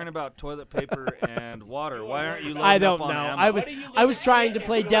are you worrying about toilet paper and water? Why aren't you loading I don't up know. on ammo? I was What are you I was gonna trying to do?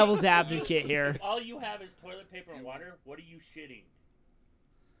 play devil's advocate here. All you have is toilet paper and water. What are you shitting?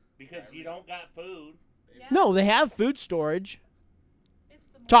 Because you don't got food. Yeah. No, they have food storage. It's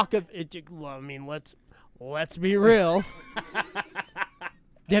the Talk of Mormons. it. Well, I mean, let's be real.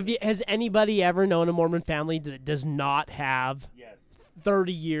 Has anybody ever known a Mormon family that does not have Yes.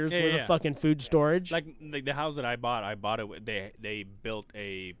 30 years Yeah, worth yeah. of fucking food storage? Like the house that I bought it with. They built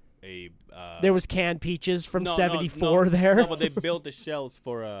a. There was canned peaches from no, '74 no, there. No, but they built the shelves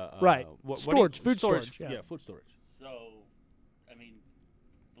for Right. what do Storage, you- food storage, yeah. Yeah, food storage. So, I mean,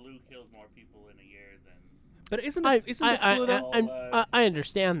 flu kills more people in a year than. But isn't I, the, isn't the flu though? I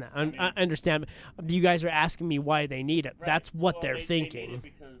understand that. I understand. You guys are asking me why they need it. Right. That's what Well, they're they need thinking. it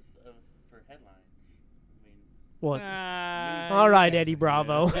because for headlines. I mean, What? Nah, All right, Eddie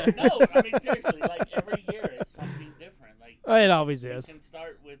Bravo. no, I mean seriously. Like every year, it's something different. Like It always we is. can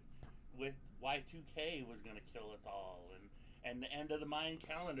start with Y2K was gonna kill us all, and the end of the Mayan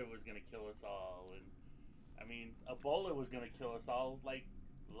calendar was gonna kill us all, and I mean Ebola was gonna kill us all like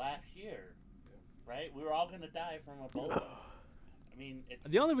last year, right? We were all gonna die from Ebola. I mean, it's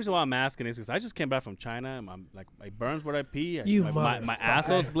The only reason why I'm asking is because I just came back from China and I'm like, it burns where I pee. You my motherfucker.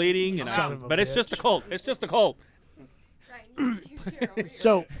 asshole's bleeding, You and son of a but it's just a bitch. cold. It's just a cold. Right, you cheer over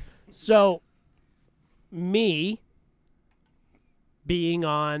here. So, me being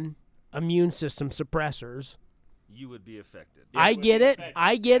on immune system suppressors, You would be affected. I would get be it. affected.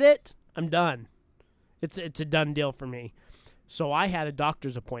 I get it. I'm done. It's a done deal for me. So I had a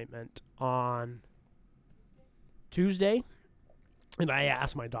doctor's appointment on Tuesday, and I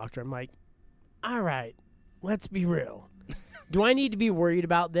asked my doctor, I'm like, all right, let's be real. Do I need to be worried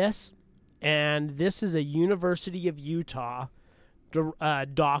about this? And this is a University of Utah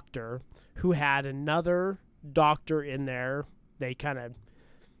doctor who had another doctor in there. They kind of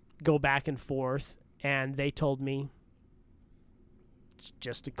go back and forth, and they told me it's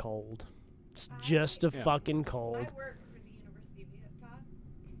just a cold. It's just a Yeah. fucking cold. I work for the University of Utah,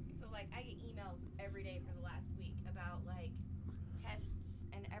 so like I get emails every every day for the last week about like tests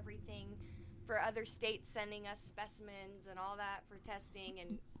and everything for other states sending us specimens and all that for testing,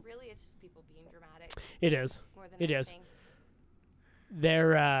 and really it's just people being dramatic It is. more than It is. anything.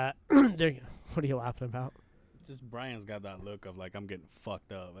 They're what are you laughing about? Just Brian's got that look of like I'm getting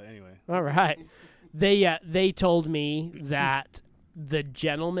fucked up. But anyway, All right. They told me that the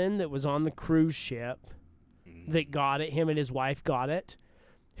gentleman that was on the cruise ship that got it, him and his wife got it,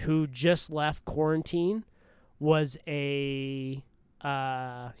 who just left quarantine, was he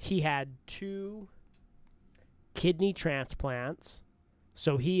had 2 kidney transplants,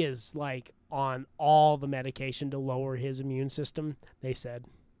 so he is like on all the medication to lower his immune system. They said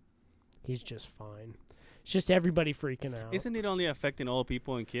he's just fine. It's just everybody freaking out. isn't it only affecting old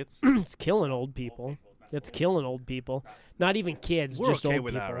people and kids? It's killing old people. It's killing old people. Not even kids, We're just okay old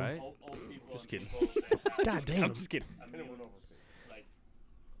with people. that, right? Old people Just and kidding. people that have, God damn. I'm just kidding. like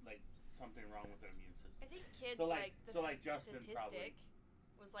something wrong with their immune system. I think kids So, like the so, Justin statistic probably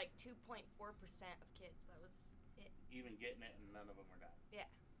was like 2.4% of kids. That was it. even getting it, and none of them were dying. Yeah.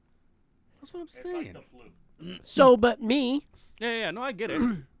 That's what I'm It's saying. like the flu. So, but me, Yeah, no, I get it.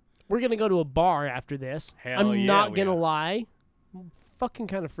 we're going to go to a bar after this. Hell I'm yeah, not we going to are. lie. I'm fucking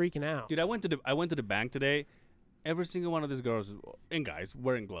kind of freaking out. Dude, I went to the bank today. Every single one of these girls and guys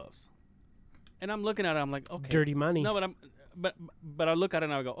wearing gloves, and I'm looking at it. I'm like, okay, Dirty money. No, but I look at it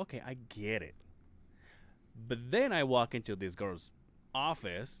and I go, okay, I get it. But then I walk into this girl's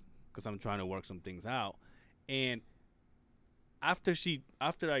office because I'm trying to work some things out, and after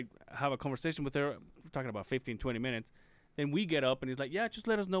I have a conversation with her, we're talking about 15, 20 minutes, then we get up and he's like, yeah, just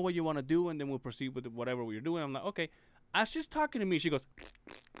let us know what you want to do, and then we'll proceed with whatever we're doing. I'm like, okay. As she's talking to me, she goes,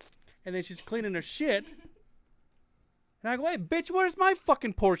 and then she's cleaning her shit. And I go, hey, bitch, where's my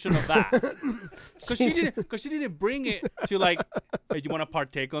fucking portion of that? Because she didn't bring it to like, hey, you want to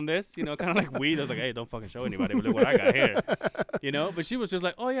partake on this? You know, kind of like weed. I was like, hey, don't fucking show anybody. But look what I got here. You know, but she was just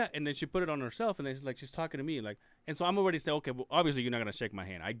like, oh yeah, and then she put it on herself, and then she's talking to me like, and so I'm already saying, okay, well, obviously you're not gonna shake my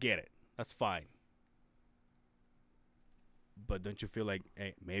hand. I get it. That's fine. But don't you feel like,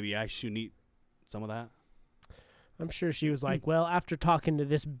 hey, maybe I should eat some of that? I'm sure she was like, well, after talking to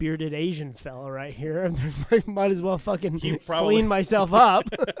this bearded Asian fella right here, I might as well fucking clean myself up.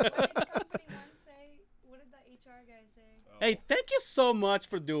 What did anyone say? What did that HR guy say? Hey, thank you so much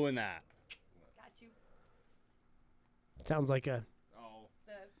for doing that. Got you. Sounds like a... Oh,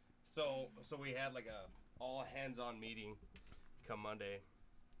 The so we had like a all hands-on meeting come Monday,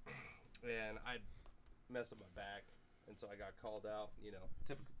 and I messed up my back, and so I got called out. You know,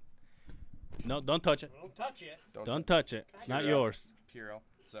 typical. No, don't touch it. Don't touch it. Don't touch it. It's not yours. Puro.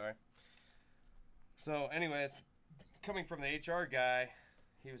 Sorry. So, anyways, coming from the HR guy,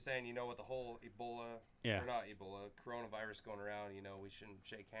 he was saying, you know, with the whole Ebola, Yeah. or not Ebola, coronavirus going around, you know, we shouldn't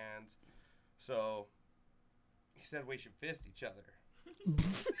shake hands. So, he said we should fist each other.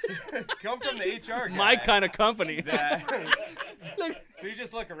 Come from the HR guy. My kind of company. So you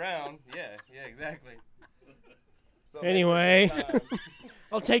just look around. Yeah, exactly. So Anyway. maybe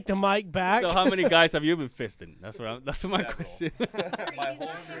I'll take the mic back. So how many guys have you been fisting? That's my Several. question. my whole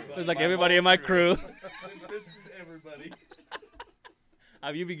crew. It's like everybody in my crew. Fisted everybody.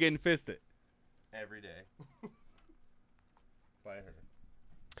 Have you been getting fisted? Every day. By her.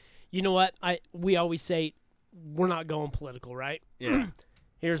 You know what? We always say we're not going political, right? Yeah.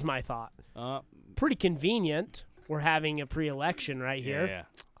 Here's my thought. Pretty convenient. We're having a pre-election right here. Yeah.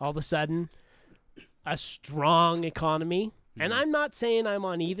 All of a sudden, a strong economy. And I'm not saying I'm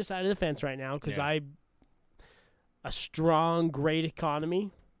on either side of the fence right now because a strong, great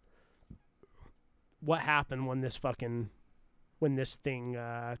economy. What happened when this thing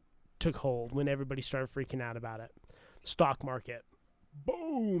took hold, when everybody started freaking out about it? Stock market,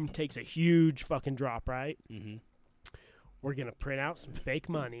 boom, takes a huge fucking drop, right? Mm-hmm. We're going to print out some fake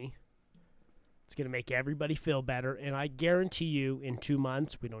money. It's going to make everybody feel better. And I guarantee you in 2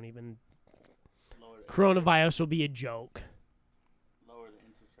 months, coronavirus will be a joke. Lower the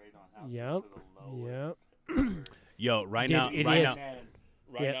interest rate on houses Yep. to the lowest. Yep. Yo, right Dude, now, it right is. now,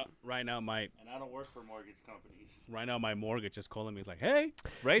 Yep. right now, my And I don't work for mortgage companies. mortgage is calling me. It's like, hey,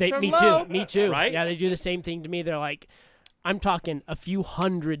 rates are Me low. too. Me too. Right? Yeah, they do the same thing to me. They're like, I'm talking a few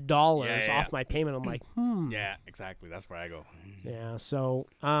 $100 Yeah. off my payment. I'm like, Yeah, exactly. That's where I go. Yeah. So,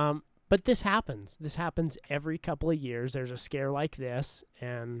 but this happens. This happens every couple of years. There's a scare like this,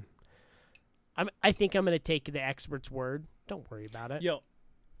 and I think I'm going to take the expert's word. Don't worry about it. Yo,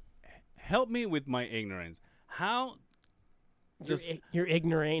 help me with my ignorance. How Your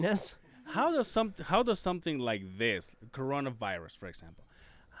ignoramus. how does something like this, coronavirus, for example,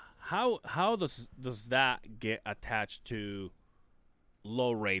 how does that get attached to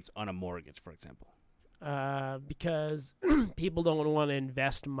low rates on a mortgage, for example? because people don't want to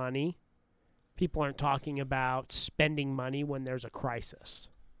invest money. People aren't talking about spending money when there's a crisis.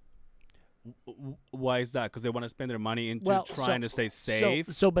 Why is that? Because they want to spend their money into Well, trying to stay safe.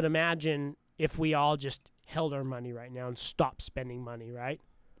 But imagine if we all just held our money right now and stopped spending money, right?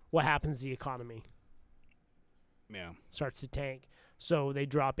 What happens to the economy? Yeah. Starts to tank. So they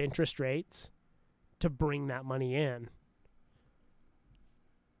drop interest rates to bring that money in.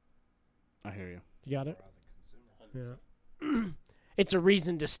 I hear you. You got it? Yeah. It's a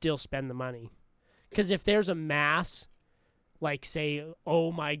reason to still spend the money. Because if there's a mass, like say,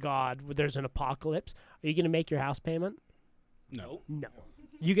 oh my God, there's an apocalypse, are you going to make your house payment? No. No.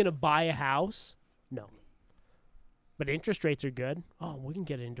 You going to buy a house? No. But interest rates are good. Oh, we can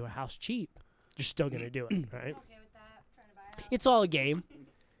get into a house cheap. You're still going to do it, right? Okay with that. Trying to buy a house. It's all a game.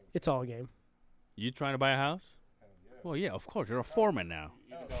 It's all a game. You trying to buy a house? Well, yeah, of course. You're a foreman now.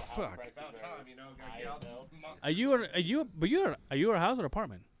 Fuck. About time, you know. Gotta get out the months. Are you a house or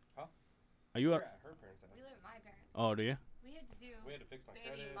apartment? Huh? Are you We're a? at her parents' house. We live at my parents. Oh, do you? We had to do We had to fix my baby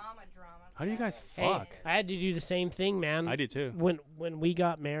credit. mama drama. How do you guys Hey, fuck? I had to do the same thing, man. I did too. When we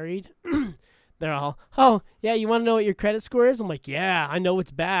got married, they're all, oh, yeah, you want to know what your credit score is? I'm like, yeah, I know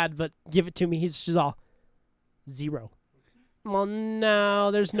it's bad, but give it to me. She's all, 0. Well,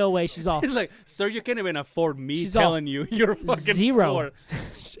 no, there's no way. She's all, It's like, sir, you can't even afford me She's all, telling you your fucking 0. score.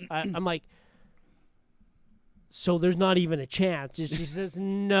 I'm like, so there's not even a chance. And she says,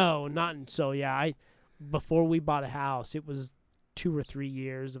 no, not. So, yeah, before we bought a house, it was 2 or 3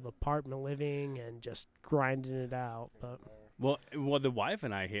 years of apartment living and just grinding it out. But Well, the wife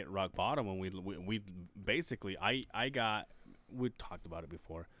and I hit rock bottom when we basically we talked about it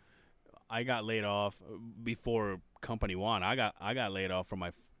before. I got laid off before company 1. I got laid off from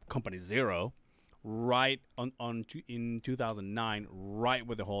my company 0, right in 2009, right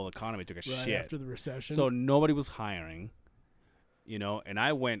where the whole economy took a shit after the recession. So nobody was hiring, and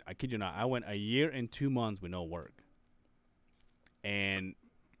I kid you not, I went a year and 2 months with no work. And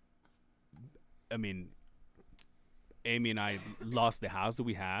I mean, Amy and I lost the house that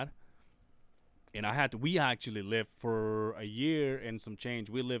we had, and we actually lived for a year and some change.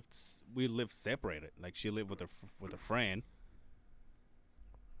 We lived separated. Like she lived with a friend,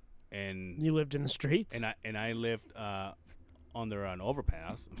 and you lived in the streets? and I lived under an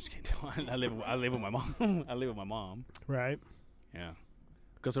overpass. I'm just kidding. I live with my mom. I live with my mom. Right. Yeah.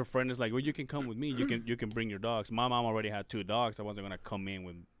 Because her friend is like, well, you can come with me. You can bring your dogs. My mom already had 2 dogs. I wasn't gonna come in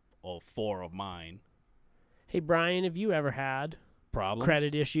with all 4 of mine. Hey, Brian, have you ever had Problems?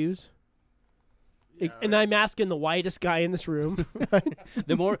 credit issues? Yeah, And I'm asking the whitest guy in this room.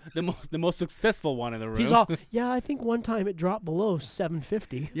 the most successful one in the room. He's all, yeah, I think one time it dropped below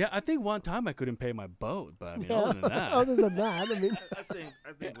 750. Yeah, I think one time I couldn't pay my boat, but I mean, other than that, Other than that, I mean,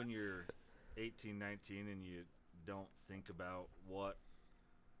 I think when you're 18, 19 and you don't think about what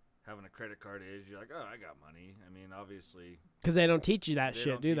having a credit card is, you're like, oh, I got money. I mean, obviously, because they don't teach you that they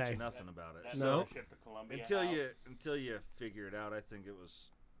shit, don't do teach they? you nothing about it. That No. trip to Columbia Until House. until you figure it out, I think it was,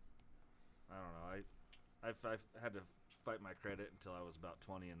 I don't know. I had to fight my credit until I was about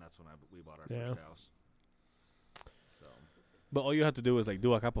 20, and that's when we bought our Yeah. first house. So but all you have to do is like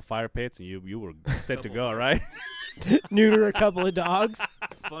do a couple fire pits, and you were set to go, right? Neuter a couple of dogs.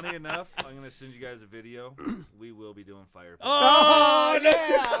 funny enough, I'm gonna send you guys a video. We will be doing fire pits. Oh,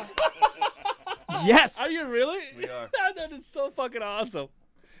 Yes. Are you really? We are. That is so fucking awesome.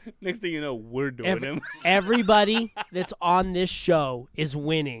 Next thing you know, we're doing them. Everybody that's on this show is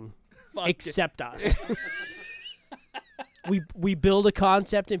winning, Fuck except us. We build a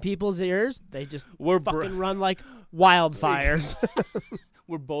concept in people's ears. They just We're fucking run like wildfires.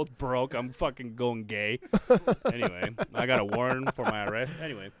 We're both broke. I'm fucking going gay. Anyway, I got a warrant for my arrest.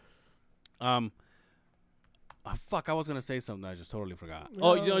 Anyway, fuck, I was gonna say something. I just totally forgot.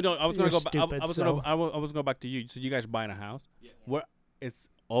 No, No, I was gonna you're go back. stupid, I was so- gonna go back to you. So you guys buying a house? Yeah. Where it's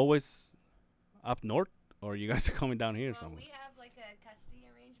always up north, or you guys are coming down here Well, somewhere? we have like a custody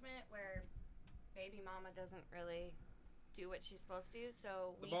arrangement where baby mama doesn't really do what she's supposed to,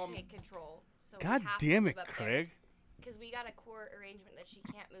 so The we mom- take control. So God damn it, Craig. Because we got a court arrangement that she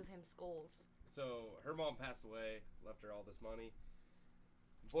can't move him schools. So her mom passed away, left her all this money.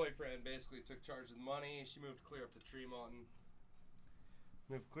 Boyfriend basically took charge of the money. She moved clear up to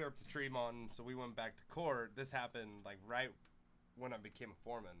Tremont. So we went back to court. This happened like right when I became a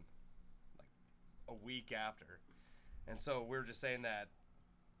foreman, like a week after. And so we were just saying that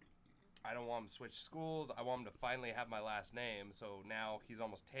I don't want him to switch schools. I want him to finally have my last name. So now he's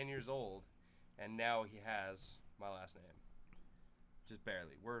almost 10 years old, and now he has my last name. Just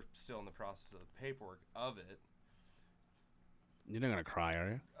barely. We're still in the process of the paperwork of it. You're not gonna cry, are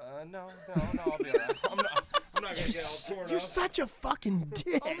you? No, I'll be alright. I'm not gonna get all torn You're up. such a fucking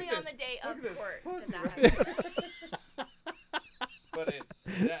dick. Only on the day of Look at this court does pussy, that right? happen. But it's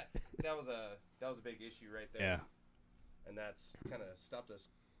that was a big issue right there. Yeah. And that's kind of stopped us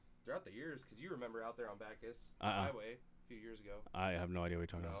throughout the years, because you remember out there on Bacchus Highway a few years ago. I have no idea what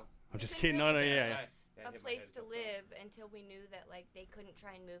you're talking No. about. I'm just Couldn't kidding. No, no, really yeah, choose yeah. Yeah, a hit my place head to with the live until we knew that like they couldn't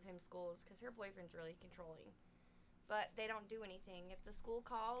try and move him schools because her boyfriend's really controlling. But they don't do anything. If the school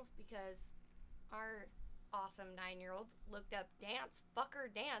calls, because our awesome 9-year-old looked up fucker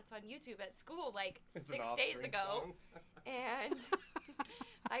dance on YouTube at school like It's 6 an days Offspring ago. song. And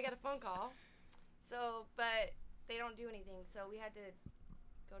I got a phone call. So, but they don't do anything. So we had to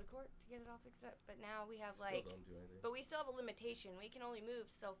go to court to get it all fixed up. But now we have Still like, don't do anything. but we still have a limitation. We can only move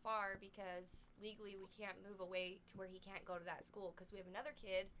so far because legally we can't move away to where he can't go to that school because we have another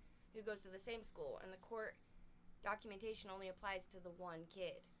kid who goes to the same school, and the court documentation only applies to the one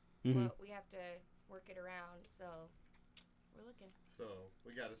kid. So Mhm. we have to work it around. So we're looking. So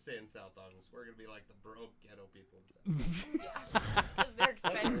we gotta stay in South August. We're gonna be like the broke ghetto people. Because they're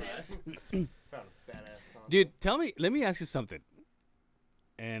expensive. Found a badass condo. Dude, tell me. Let me ask you something.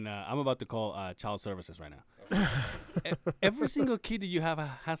 And I'm about to call child services right now. Every single kid that you have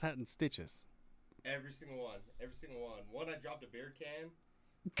has had stitches. Every single one. One, I dropped a beer can.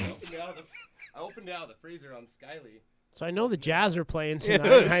 I opened it out of the freezer on Skyly. So I know the Jazz are playing Yeah,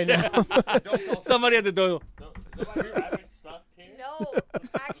 tonight right now. Don't call Somebody at the door. The traffic sucked here. No,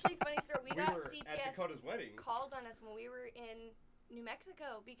 actually, funny story. We got were at CPS Dakota's wedding. called on us when we were in New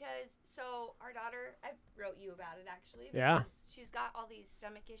Mexico because our daughter, I wrote you about it actually. Yeah. because She's got all these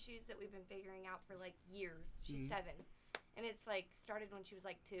stomach issues that we've been figuring out for like years. She's 7, and it's like started when she was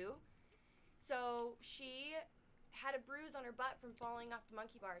like 2. So she had a bruise on her butt from falling off the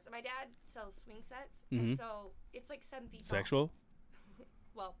monkey bars. And my dad sells swing sets, and so it's like 7 feet tall. Sexual?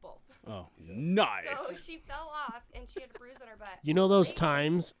 Well, both. Oh, nice. So she fell off, and she had a bruise on her butt. You know those They-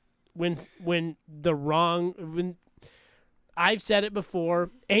 times when I've said it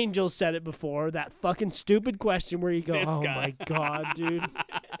before, Angel said it before, that fucking stupid question where you go, This oh guy." my God, dude.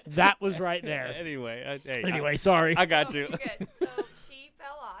 That was right there. Anyway, Anyway, sorry. I got you. You're good. So she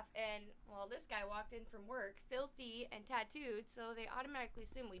fell off, and this guy walked in from work, filthy and tattooed. So they automatically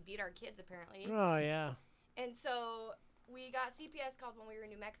assumed we beat our kids, apparently. Oh, yeah. And so we got CPS called when we were in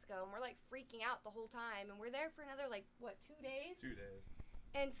New Mexico, and we're like freaking out the whole time. And we're there for another 2 days. 2 days.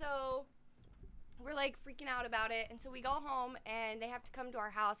 And so we're like freaking out about it. And so we go home, and they have to come to our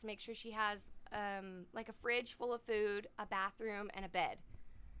house and make sure she has like a fridge full of food, a bathroom, and a bed.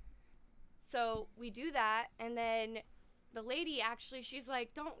 So we do that, and then the lady actually, she's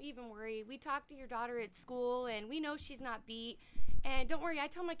like, don't even worry. We talked to your daughter at school, and we know she's not beat. And don't worry, I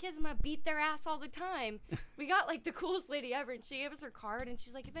tell my kids I'm going to beat their ass all the time. We got like the coolest lady ever, and she gave us her card, and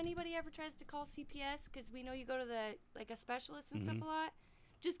she's like, if anybody ever tries to call CPS, because we know you go to a specialist and stuff a lot,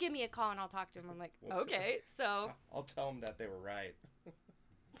 just give me a call and I'll talk to him. I'm like, okay. So I'll tell them that they were right.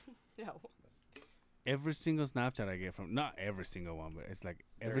 no. Every single Snapchat I get from, not every single one, but it's like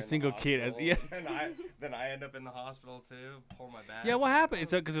They're every in the single kid. hospital, Yeah. then I end up in the hospital too, pull my back. Yeah, what happened?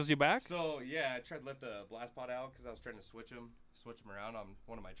 It's because it was your back? So yeah, I tried to lift a blast pod out because I was trying to switch them around on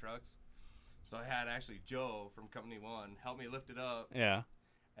one of my trucks. So I had actually Joe from Company 1 help me lift it up, Yeah.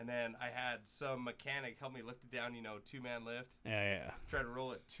 and then I had some mechanic help me lift it down. 2-man lift. Yeah. Tried to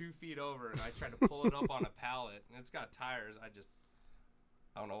roll it 2 feet over, and I tried to pull it up on a pallet, and it's got tires.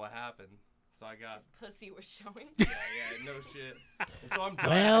 I don't know what happened. So I got His pussy was showing. yeah, no shit. And so I'm done.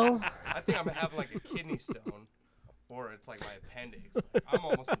 Well, I think I'm having like a kidney stone, or it's like my appendix. I'm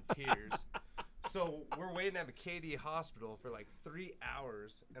almost in tears. So we're waiting at McKay Hospital for like 3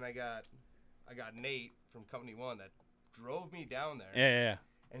 hours, and I got Nate from Company 1 that drove me down there, Yeah.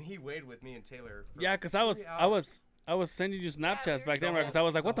 and he waited with me and Taylor. For Yeah, like because 3 hours. I was sending you Snapchats we back then, were- right? Because I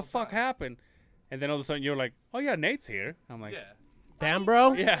was like, the what the whole fuck time. happened? And then all of a sudden you're like, oh yeah, Nate's here. I'm like, Yeah.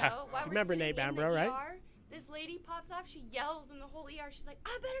 Bambro? Yeah. While we're Remember sitting Nate in the Bambro, right? ER, this lady pops off. She yells in the whole ER. She's like,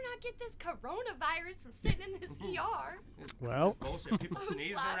 I better not get this coronavirus from sitting in this ER. well, Bullshit. People I was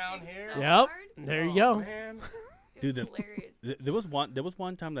sneezing laughing around here. so Yep. hard. there you Oh, go. man. It Dude, was hilarious. there was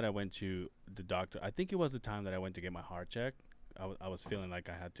one time that I went to the doctor. I think it was the time that I went to get my heart checked. I was feeling like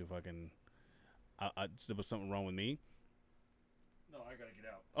I had to fucking, there was something wrong with me. No, I gotta get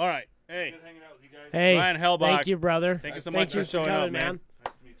out. All right, hey, Good hanging out with you guys. Hey, Ryan Hellbach. thank you, brother. Thank you so Thank much you for showing coming, up, man.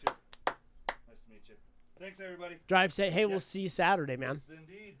 Nice to meet you. Nice to meet you. Thanks, everybody. Drive safe. Hey, Yeah. we'll see you Saturday, man. Yes,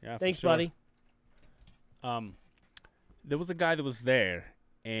 indeed. Yeah, for Thanks, sure. buddy. There was a guy that was there,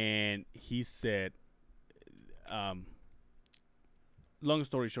 and he said, long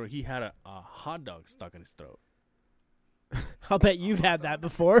story short, he had a hot dog stuck in his throat. I'll bet you've had that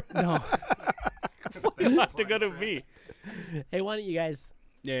before. No. You have to go to me. Hey, why don't you guys?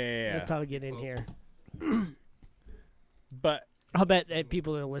 Yeah. Let's all get in here. But I'll bet that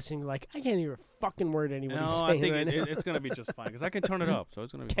people are listening like, I can't hear a fucking word anybody's no, saying I think right now. it's gonna be just fine because I can turn it up, so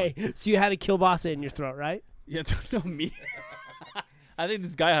it's gonna be fine. Okay, so you had a kielbasa in your throat, right? Yeah, no me. I think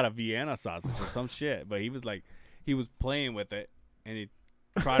this guy had a Vienna sausage or some shit, but he was playing with it and he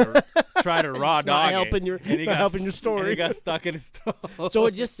tried to raw It's not dog helping it, your- and he not got helping your and story. he got stuck in his throat. So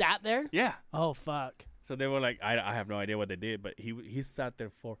it just sat there? Yeah. Oh, fuck. So they were like, I have no idea what they did, but he sat there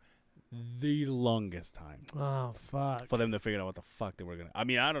for the longest time Oh, fuck. for them to figure out what the fuck they were gonna. I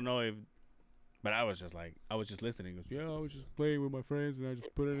mean, I don't know if, but I was just listening. He goes, yeah, I was just playing with my friends and I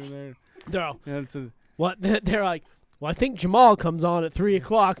just put it in there. They're all, And so, what? They're like, well, I think Jamal comes on at 3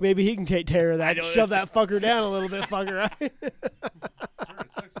 o'clock. Maybe he can take care of that. know, Shove that's- that fucker down a little bit, fucker, right? Sure,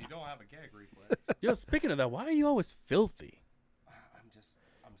 it sucks you don't have a gag reflex. yo, speaking of that, why are you always filthy?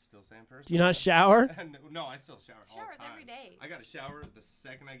 I'm still the same person. Do you not shower? No, I still shower all Showers the time. every day. I got to shower the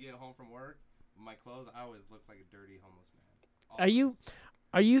second I get home from work. My clothes, I always look like a dirty homeless man.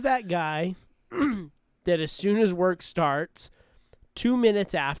 Are you that guy that as soon as work starts, 2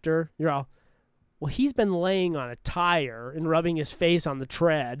 minutes after, you're all, well, he's been laying on a tire and rubbing his face on the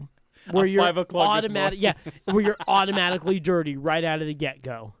tread, where At you're 5 o'clock this morning. where you're automatically dirty right out of the get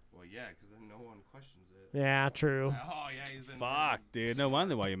go. Well, yeah, because then no one questions it. Yeah, true. Oh, yeah, he's been. Fuck, dude. No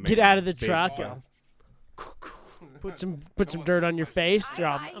wonder why you Get out of the big truck. boy. Yo. Put some dirt on your face. You're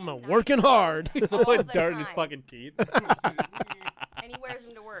all, I I'm am working nice. hard. He's All putting the dirt in his time. fucking teeth. And he wears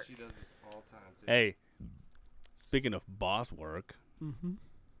them to work. She does this all the time, too. Hey, speaking of boss work, Mm-hmm.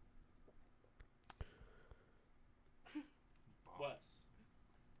 What?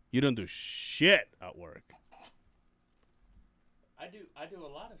 you don't do shit at work. I do a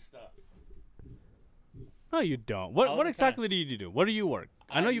lot of stuff. No, you don't. All What the exactly do you do? Where do you work?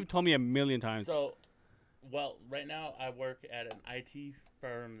 I know I'm- you've told me a million times. So, well, right now I work at an IT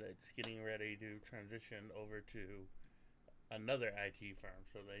firm that's getting ready to transition over to another IT firm.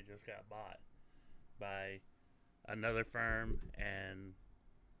 So they just got bought by another firm, and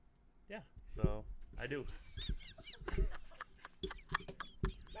yeah, so I do.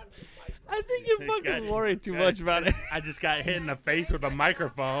 I think you're fucking worried too much about it. I just got hit in the face with a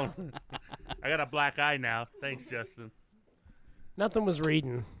microphone. I got a black eye now. Thanks, Justin. Nothing was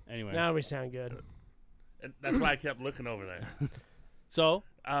reading. Anyway, Now we sound good. And that's why I kept looking over there. so,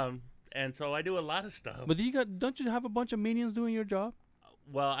 And so I do a lot of stuff. but don't you have a bunch of minions doing your job?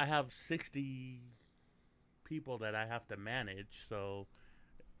 Well, I have 60 people that I have to manage, so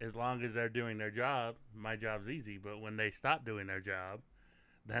as long as they're doing their job, my job's easy. But when they stop doing their job,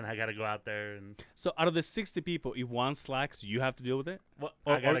 then I got to go out there and So out of the 60 people, if one slacks, you have to deal with it? I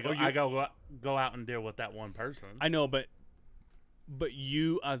Or gotta go. you- I go out and deal with that one person. I know, but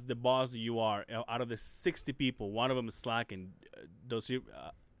you as the boss that you are, out of the 60 people, one of them is slacking.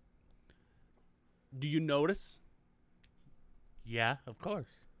 Do you notice? Yeah, of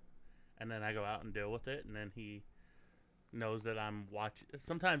course. And then I go out and deal with it, and then he knows that I'm watching.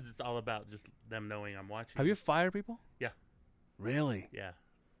 Sometimes it's all about just them knowing I'm watching. Have you fired people? Yeah. Really? Yeah.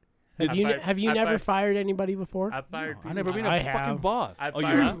 Have you I never fired- fired anybody before? I've fired. I've people. never been I a fucking have. boss. I've Oh, you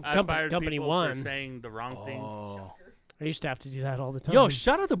fired, have? I've Company- fired company people one. for saying the wrong things. Oh. I used to have to do that all the time. Yo,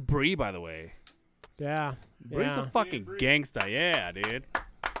 shout out to Bree, by the way. yeah. Bree's yeah. a fucking gangsta. Yeah, dude.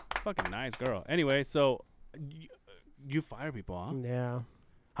 Fucking nice girl. Anyway, so you fire people, huh? Yeah.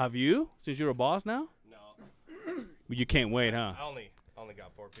 Have you? Since you're a boss now? No, But you can't wait, huh? I only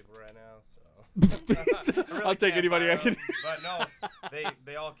got 4 people right now, so. I really I'll take can't anybody fire I can. them, But no,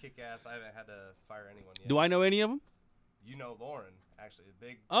 they all kick ass. I haven't had to fire anyone yet. Do I know any of them? You know Lauren, actually, the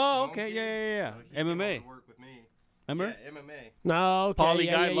big. Oh, Simone okay. kid, Yeah. so he came MMA. over to work with me. Remember? Yeah, MMA. No, okay. Pauly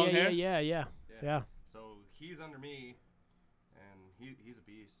yeah, guy, yeah, long yeah, hair? Yeah. So he's under me, and he's a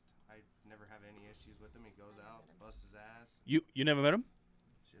beast. I never have any issues with him. He goes out, busts his ass. You never met him?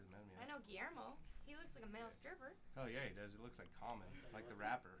 She hasn't met me I yet. know Guillermo. He looks like a male stripper. Oh yeah, he does. He looks like Common, like the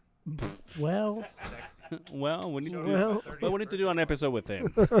rapper. Well, Sexy. Well, we need to Showed do, up Well- at 30th well, we need to do an birthday episode with him.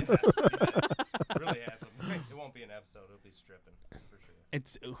 party. Really handsome. It won't be an episode. It'll be stripping for sure.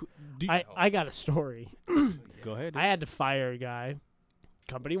 It's I got a story. go ahead. I had to fire a guy,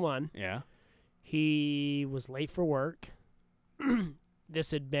 company one. Yeah. He was late for work.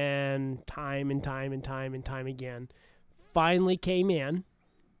 This had been time and time again. Finally came in.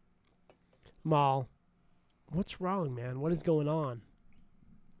 Mal, what's wrong, man? What is going on?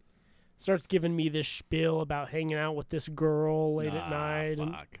 Starts giving me this spiel about hanging out with this girl late at night.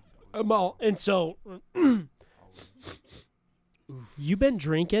 Fuck. And, Mal, and so, you been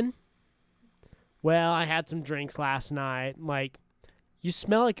drinking? well, I had some drinks last night. I'm like, you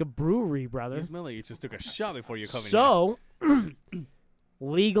smell like a brewery, brother. You smell like you just took a shot before you come in. So,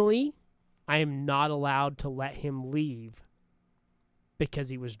 legally, I am not allowed to let him leave because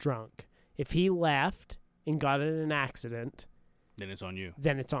he was drunk. If he left and got in an accident, Then it's on you.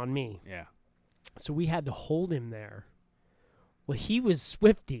 then it's on me. Yeah. So we had to hold him there. Well, he was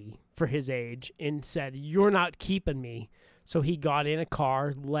swifty for his age and said, "You're not keeping me." So he got in a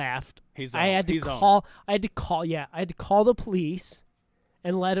car, left. He's I on. had to He's on. call. I had to call. Yeah, I had to call the police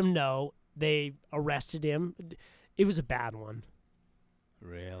and let him know they arrested him. It was a bad one.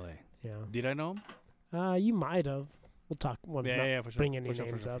 Really? Yeah. Did I know him? You might have. We'll talk. Well, Yeah, not yeah, for sure. bring any For sure,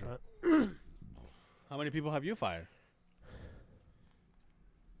 for names sure, up. for But How many people have you fired?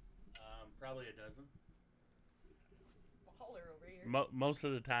 Probably a dozen. Baller over here. Most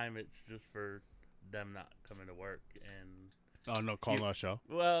of the time, it's just for them not coming to work. And Oh no, call our show.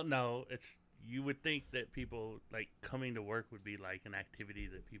 well, no, it's you would think that people like coming to work would be like an activity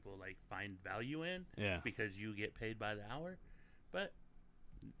that people like find value in Yeah. because you get paid by the hour, but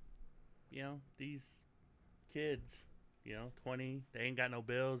you know these kids, 20, they ain't got no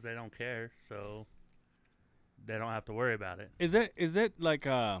bills, they don't care, so they don't have to worry about it. Is it like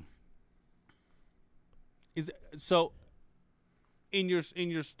so in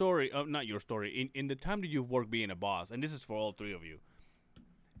your story, not your story, in the time that you've worked being a boss, and this is for all three of you,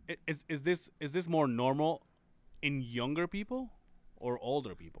 is this more normal in younger people or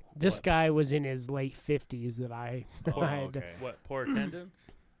older people? this guy was in his late 50s that I. Oh, I had to- okay. What, poor attendance?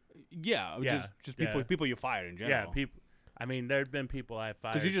 Yeah, Yeah, just yeah. people you fired in general. Yeah, people. I mean, there've been people I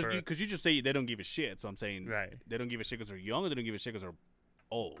fired Because you just say they don't give a shit. So I'm saying right. they don't give a shit because they're young, or they don't give a shit because they're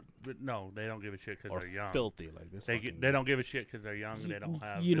old But no, they don't give a shit because or they're young. filthy like this. They don't give a shit because they're young. They don't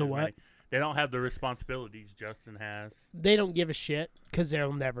have. you know as what? many- They don't have the responsibilities Justin has. They don't give a shit because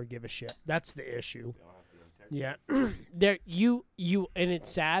they'll never give a shit. That's the issue. Yeah, there you and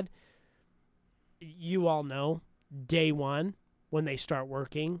it's sad. You all know, day one when they start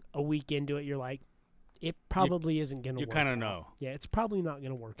working, a week into it, you're like, it probably isn't gonna. You work kind of out. know. Yeah, it's probably not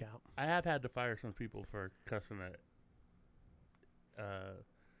gonna work out. I have had to fire some people for cussing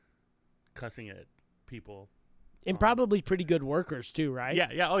at people. And probably pretty good workers too, right?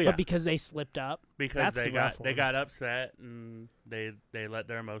 Yeah, oh yeah. But because they slipped up, because that's they the rough got they one. got upset and they let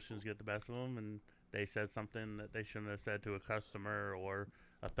their emotions get the best of them, and they said something that they shouldn't have said to a customer or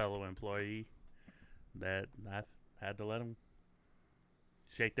a fellow employee. That I've had to let them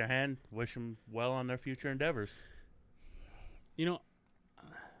shake their hand, wish them well on their future endeavors.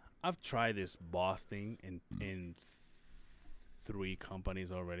 I've tried this boss thing in 3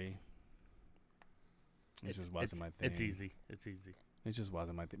 companies already. It just wasn't my thing. It's easy. It's easy. It just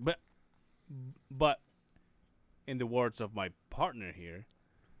wasn't my thing. But in the words of my partner here,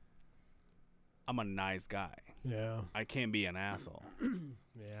 I'm a nice guy. Yeah. I can't be an asshole.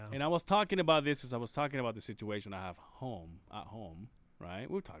 Yeah. And I was talking about this as I was talking about the situation I have at home, right?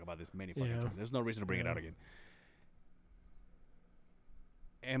 We've talked about this many fucking Yeah. times. There's no reason to bring it Yeah. out again.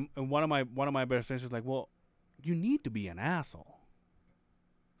 And one of my best friends is like, well, you need to be an asshole.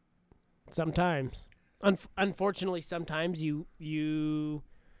 Sometimes, unfortunately, sometimes you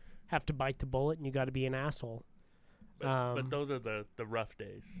have to bite the bullet and you got to be an asshole. But those are the rough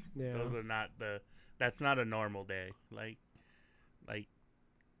days. Yeah. Those are not that's not a normal day. Like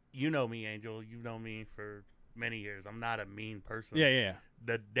you know me, Angel. You've known me for many years. I'm not a mean person. Yeah.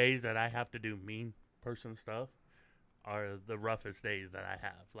 The days that I have to do mean person stuff are the roughest days that I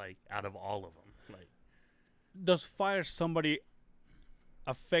have. Like out of all of them. Like Does fire somebody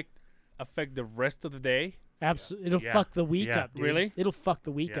affect the rest of the day? Absolutely, it'll Yeah. fuck the week Yeah. up. Dude. Really? It'll fuck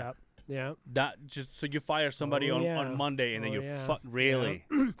the week Yeah. up. Yeah. That just so you fire somebody Oh, on yeah. Monday and then Oh, you yeah. fuck really.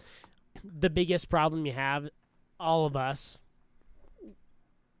 The biggest problem you have, all of us,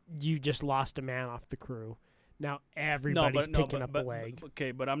 you just lost a man off the crew. Now everybody's picking up a leg.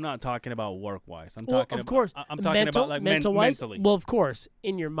 Okay, but I'm not talking about work wise. I'm Well, talking of about, course. I'm talking about like mental-wise, mentally. Well, of course,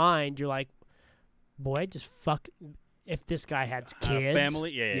 in your mind, you're like, boy, just fuck. If this guy had kids,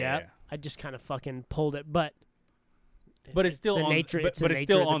 family, yeah. I just kind of fucking pulled it. But But it's still the on. nature. But it's the it's nature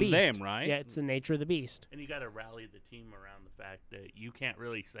still of the on beast. them, right? Yeah, it's the nature of the beast. and you got to rally the team around the fact that you can't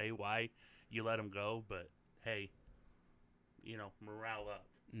really say why you let them go, but hey, morale up.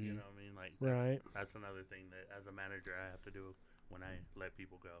 You know what I mean? Like Right. That's another thing that as a manager I have to do when I let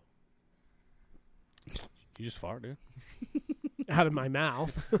people go. You just fart, dude. Out of my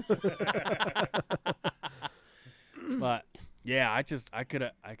mouth. But yeah, I could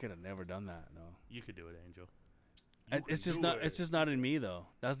have never done that. No, You could do it, Angel. it's just not. It's just not in me though.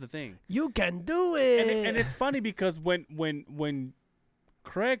 That's the thing. You can do it. And it's funny because when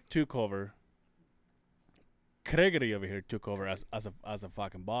Craig took over, Gregory over here took over as a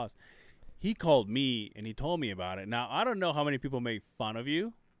fucking boss. He called me and he told me about it. Now I don't know how many people make fun of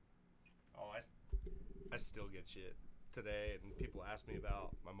you. Oh, I still get shit today, and people ask me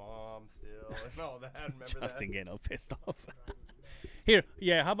about my mom still and all that. Remember Justin that? getting all pissed off. Here,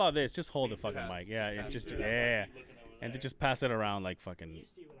 yeah. How about this? Just hold the fucking Yeah, mic. Yeah, just pass just it yeah, around. and then just pass it around like fucking. You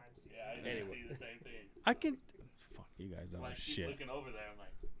see what I'm seeing. Yeah, I Anyway. see the same thing. I can. Fuck you guys don't When know I keep shit. looking over there, I'm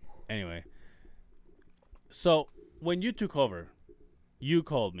like, Anyway, so when you took over, you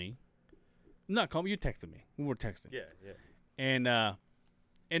called me. Not called me. You texted me. We were texting. Yeah, yeah.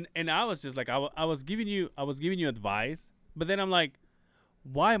 And I was just like I was giving you advice, but then I'm like,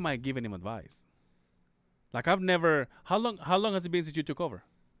 why am I giving him advice? Like I've never. How long has it been since you took over?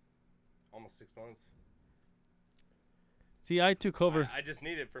 Almost 6 months. See, I took over. I just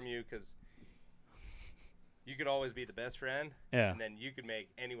need it from you because you could always be the best friend, Yeah. and then you could make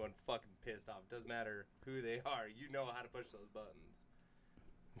anyone fucking pissed off. Doesn't matter who they are. You know how to push those buttons.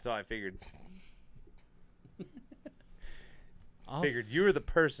 And so I figured. You were the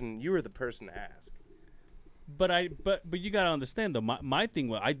person. You were the person to ask. But you gotta understand though. My thing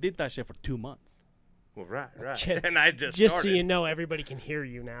was I did that shit for 2 months. Well, right. Just- And I just Just started. so you know, everybody can hear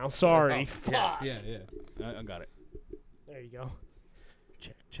you now. Sorry. Yeah. Yeah, yeah. I got it. There you go.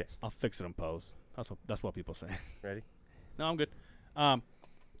 Check. I'll fix it in post. That's what people say. Ready? No, I'm good.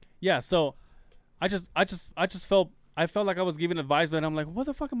 Yeah. So, I just felt like I was giving advice, but I'm like, what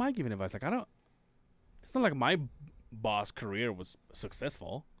the fuck am I giving advice? Like, I don't. It's not like my boss career was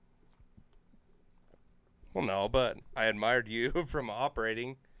successful. Well, no, but I admired you from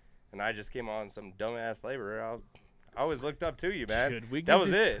operating, and I just came on some dumbass laborer. I always looked up to you, man. Dude, we that give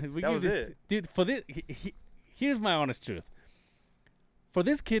was this- it. we That give was this- it. Dude, for this, here's my honest truth. For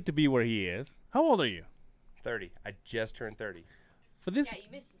this kid to be where he is, how old are you? 30. I just turned 30. For this, Yeah,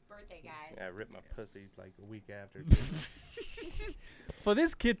 you missed his birthday, guys. Yeah, I ripped my pussy like a week after. for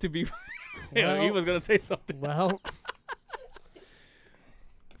this kid to be, he Well- was gonna say something. Well,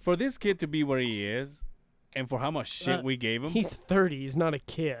 For this kid to be where he is, and for how much shit Uh, we gave him, he's 30. He's not a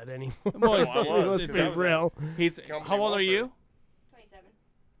kid anymore. Well, he's I was, Let's 'cause be I was real. he's Company how old are welfare. you? 27.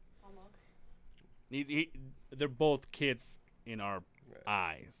 Almost. They're both kids in our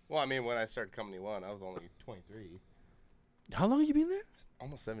eyes. Well, I mean, when I started Company One, I was only 23. How long have you been there? It's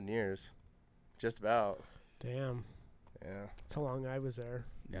almost 7 years. Just about. Damn. Yeah. That's how long I was there.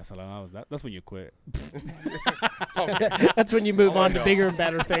 Yeah, so long I was that. That's when you quit. Okay. That's when you move Oh, on no. to bigger and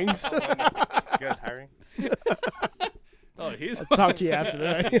better things. You guys hiring? Oh, he's I'll talk to you after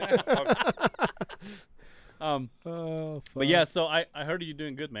that. Oh, but yeah. So I heard you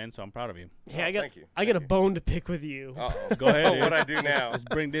doing good, man. So I'm proud of you. Hey, Oh, thank you. I got a Thank you. bone to pick with you. Uh-oh. Go ahead. Oh, dude. what I do now? Let's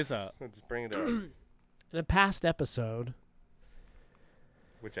bring this up. Just bring it up. In a past episode,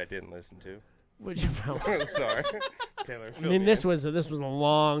 Which I didn't listen to. which well, Sorry. Taylor, I fill mean me this in. was a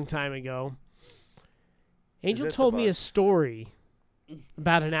long time ago. Angel it the told me a bug? story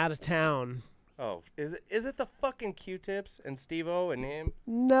about an out of town. Oh, is it the fucking Q-tips and Steve-O and him?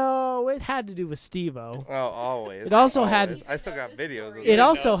 No, it had to do with Steve-O. Oh, always. It also had- Always. I still got videos of It this.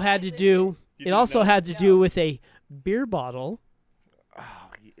 also had to do. You It didn't also know. had to do with a beer bottle.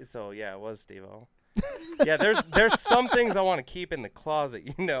 Oh, so yeah, it was Steve-O. Yeah, there's some things I want to keep in the closet,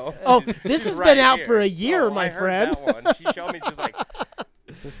 you know. Oh, this has Right been out here. for a year, Oh, my I heard friend. That one. She showed me. She's like,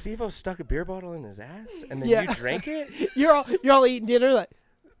 so Steve-O stuck a beer bottle in his ass, and then Yeah. you drank it. You're all eating dinner like,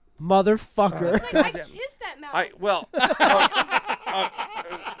 motherfucker. Like, I kissed that mouth.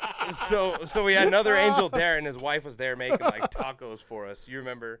 So we had another angel there, and his wife was there making like tacos for us. You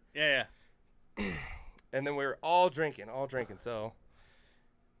remember? Yeah. And then we were all drinking. So,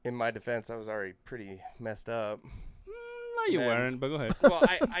 in my defense, I was already pretty messed up. No, you Man. weren't. But go ahead. Well,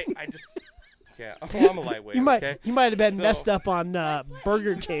 I just, yeah, well, I'm a lightweight. You might okay? you might have been So- messed up on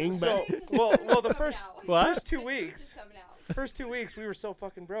Burger King, So, but well, the first What? first 2 weeks, we were so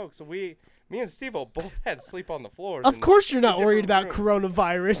fucking broke. So me and Steve-O both had to sleep on the floors. of in course you're not worried different about rooms.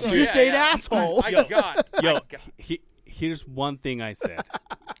 coronavirus. You Oh, just yeah, ate yeah. asshole. I got. Yo, here's one thing I said.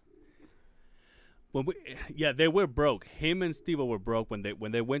 They were broke. Him and Steve were broke when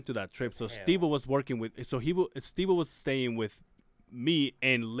they went to that trip. So Hell. Steve was working with. So Steve was staying with me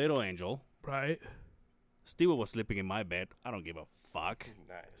and Little Angel. Right. Steve was sleeping in my bed. I don't give a fuck.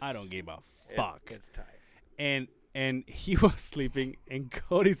 Nice. I don't give a fuck. It's tight. And he was sleeping in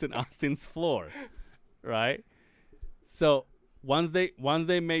Cody's and Austin's floor, right? So once they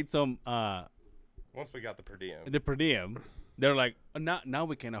made some Once we got the per diem. the per diem, they're like, now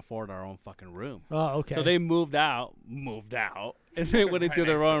we can afford our own fucking room. Oh, okay. So they moved out, and they went into Right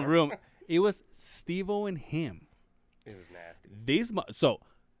their next own door. room. It was Steve-O and him. It was nasty. So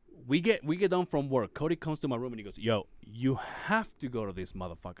we get done from work. Cody comes to my room and he goes, "Yo, you have to go to this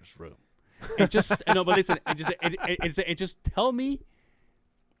motherfucker's room." And just no, but listen, and just tell me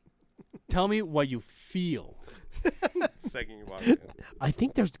what you feel. Second you walk in. I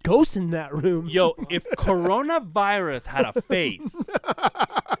think there's ghosts in that room. Yo, if coronavirus had a face,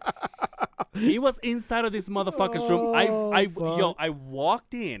 he was inside of this motherfucker's room. I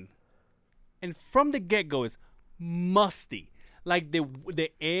walked in, and from the get go is musty. Like the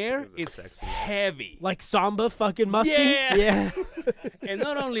air It was a is sexy mess. heavy. Like Samba fucking musty. Yeah. And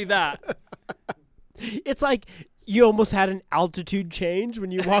not only that, It's like you almost had an altitude change when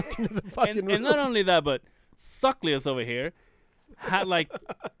you walked into the fucking room. and not only that, but Sucklius over here had like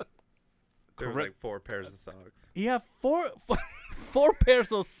There was like 4 pairs of socks. he had four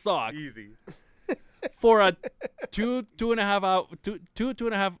pairs of socks Easy. for a two and a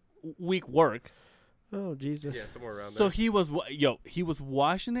half week work. Oh Jesus! Yeah, somewhere around So there. he was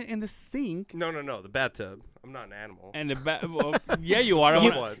washing it in the sink No, the bathtub. I'm not an animal. and yeah, you are. I'm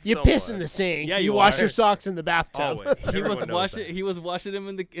gonna- Somewhat, You piss in somewhat. the sink. Yeah, you you wash are. your socks in the bathtub. Always. he Everyone was knows washing that. he was washing him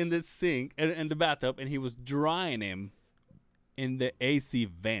in the sink and the bathtub, and he was drying him in the AC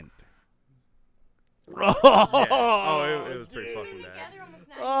vent. Yeah. Oh, it was pretty fucking bad.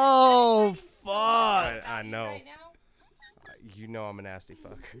 Oh fuck! I know. Right now? You know I'm a nasty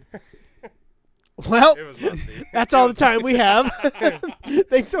fuck. Well, It was musty. that's all the time we have.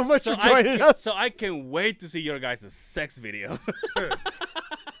 Thanks so much for joining us. So I can wait to see your guys' sex video.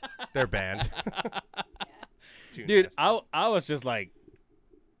 They're banned. Too Dude, nasty. I was just like,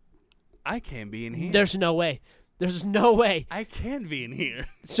 I can't be in here. There's no way. There's no way. I can't be in here.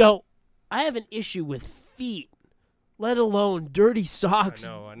 So, I have an issue with feet, let alone dirty socks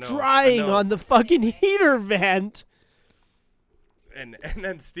I know, drying I know. on the fucking heater vent. And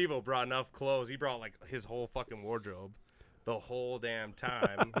then Steve-O brought enough clothes. He brought like his whole fucking wardrobe the whole damn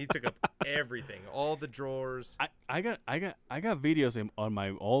time. He took up everything, all the drawers. I got videos on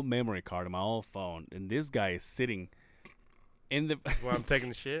my old memory card on my old phone, and this guy is sitting in the While I'm taking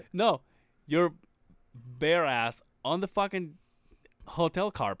the shit. no, your bare ass on the fucking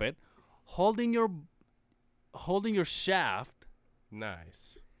hotel carpet, holding your shaft,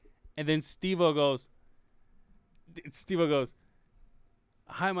 Nice. and then Steve-O goes,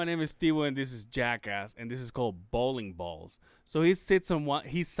 "Hi, my name is Steve-O, and this is Jackass, and this is called bowling balls." So he sat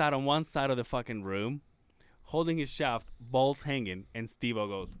on one side of the fucking room, holding his shaft, balls hanging, and Steve-O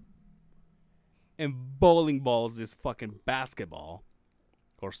goes and bowling balls this fucking basketball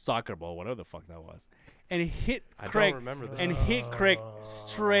or soccer ball, whatever the fuck that was, and hit I Craig don't remember that. and hit Craig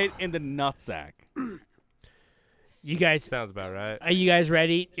straight in the nutsack. You guys, Sounds about right. are you guys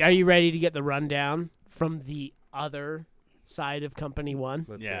ready? Are you ready to get the rundown from the other side of Company One?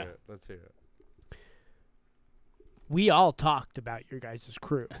 Let's Yeah. hear it. Let's hear it. We all talked about your guys'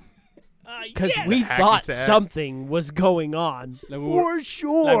 crew because Yeah. we hacky thought sack. something was going on Like we for were-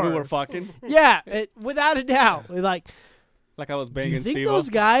 sure. Like we were fucking, yeah, without a doubt. We're like, like I was do banging you think Steve-O. those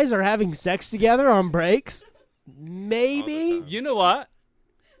guys are having sex together on breaks? Maybe. time. You know what,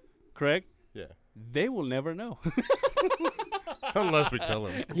 Craig? Yeah. They will never know. Unless we tell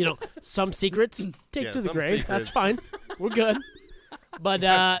him. You know, some secrets take Yeah, to the some grave. That's secrets. fine. We're good. But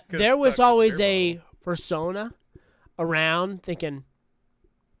Could've there was stuck with always beer a persona around thinking,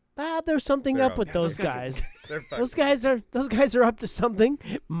 there's something They're up up. with those guys. They're Those guys are up to something.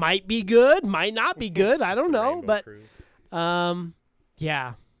 Might be good, might not be good. I don't know, but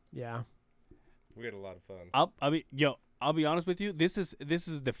yeah. we had a lot of fun. I'll be honest with you. This is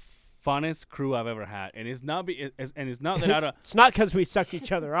the funnest crew I've ever had, and it's not it's not that I don't. It's not because we sucked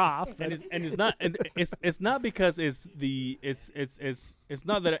each other off. And it's not because it's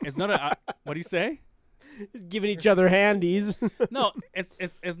not that what do you say? It's giving each other handies. No,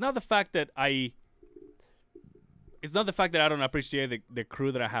 it's not the fact that I don't appreciate the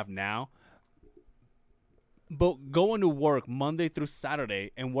crew that I have now. But going to work Monday through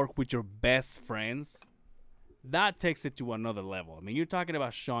Saturday and work with your best friends, that takes it to another level. I mean, you're talking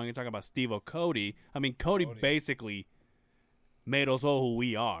about Sean, you're talking about Steve-O, Cody. I mean, Cody basically made us all who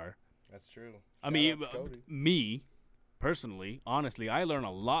we are. That's true. I mean, me, personally, honestly, I learn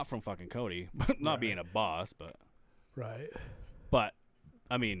a lot from fucking Cody. Not being a boss, but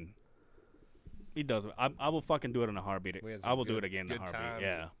I mean, he does. I will fucking do it in a heartbeat. We had I some will do good- it again in a good heartbeat. times.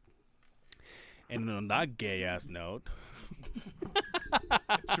 Yeah. And on that gay ass note,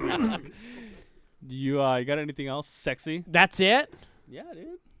 you got anything else sexy? That's it? Yeah,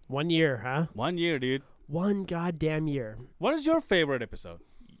 dude. 1 year, huh? 1 year, dude. 1 goddamn year. What is your favorite episode?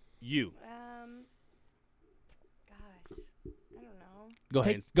 You. Gosh, I don't know. Go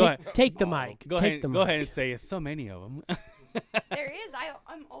ahead. Go ahead. Take the mic. Go Take ahead. the Go mic. ahead and say it. So many of them. There is. I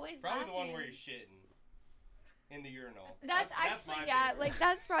I'm always Probably laughing. the one where you're shitting in the urinal. That's my actually, yeah, favorite. like,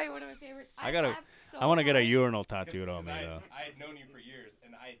 that's probably one of my favorites. I gotta- laughed so I want to get a hard. urinal tattooed on 'Cause me though. I had known you for years,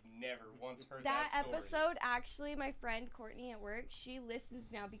 and I had never once heard That that story. episode, actually, my friend Courtney at work, she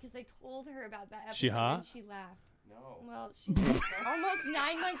listens now because I told her about that episode She hot? and she laughed. No. Well, she's almost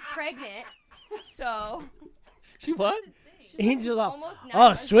 9 months pregnant, so She what? she's Angel, almost 9 oh,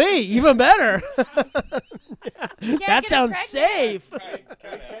 months sweet, even better. can't That get sounds pregnant. safe. Right,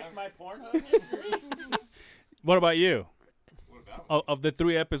 kinda. Check my Pornhub history. What about you? What about Of the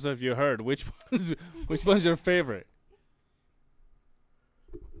 3 episodes you heard, which one's your favorite?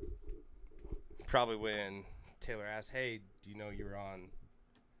 Probably when Taylor asked, "Hey, do you know you were on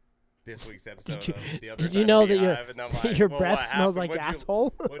this week's episode of The Other Did Side you of know the that Hive?" And I'm like, your "Well, breath what smells happened? like What'd you- asshole?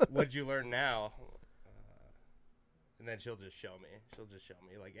 What'd you learn now?" And then she'll just show me. She'll just show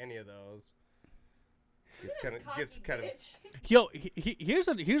me like any of those. Gets kind of Yo, here's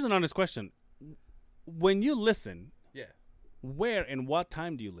an honest question. When you listen, yeah. where and what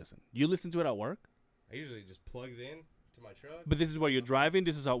time do you listen? You listen to it at work? I usually just plug it in to my truck. But this is where you're driving.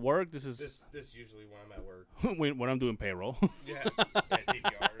 This is at work. This is This usually when I'm at work. when I'm doing payroll. Yeah,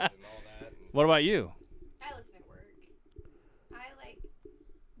 DVRs and all that. And What about you? I listen at work. I like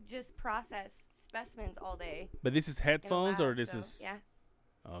just process specimens all day. But this is in a headphones or lab, this so, is yeah.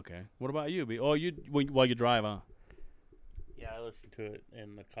 okay. What about you? B? Oh, while you drive, huh? Yeah, I listen to it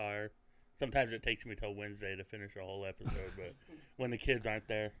in the car. Sometimes it takes me till Wednesday to finish a whole episode, but when the kids aren't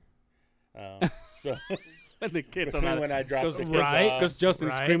there, so And the kids are between not when I drop the kids Right. off, because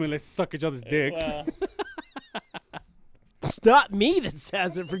Justin's Right. screaming, "Let's suck each other's dicks." well, It's not me that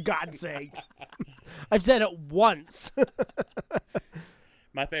says it, for God's sakes. I've said it once.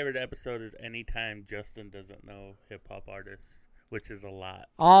 my favorite episode is anytime Justin doesn't know hip hop artists, which is a lot.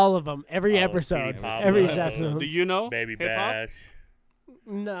 All of them, every Oh, episode, Petey Pablo. every Episode. episode. Do you know Baby hip hop? Bash.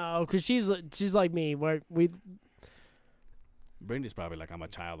 No, because she's like me, where we Brandy's probably like, "I'm a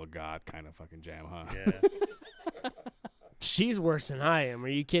child of God" kind of fucking jam, huh? Yeah. she's worse than I am. Are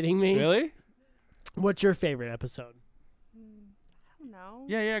you kidding me? Really? What's your favorite episode? I don't know.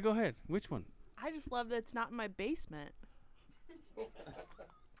 Yeah. Go ahead. Which one? I just love that it's not in my basement.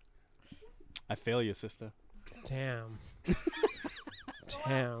 I fail you, sister. Damn.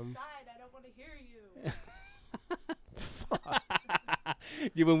 Damn. I don't want to hear you.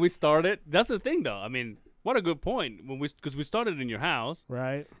 Yeah, when we started, that's the thing, though. I mean, what a good point. Because we started in your house,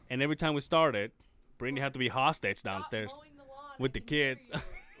 Right. and every time we started, Brandy had to be hostage downstairs Stop mowing the lawn. with I the can hear kids.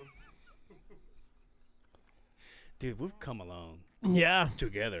 you. Dude, we've come along Yeah.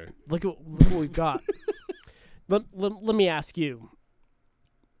 together. Look what we've got. let me ask you.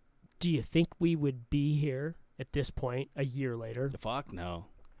 Do you think we would be here at this point a year later? The fuck no.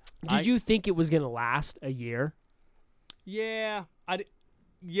 Did you think it was going to last a year? Yeah,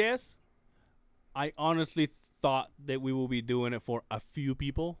 yes. I honestly thought that we will be doing it for a few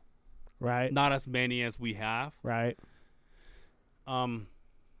people, Right. not as many as we have. Right.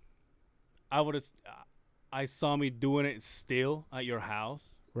 I saw me doing it still at your house.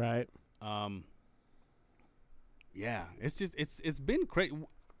 Right. Yeah, it's been crazy.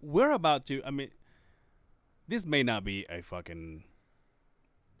 We're about to. I mean, this may not be a fucking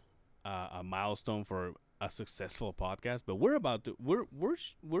a milestone for a successful podcast, but we're about to.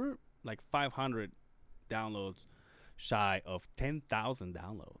 We're like 500 downloads shy of 10,000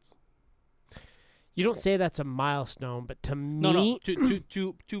 downloads. You don't say that's a milestone, but to me, No.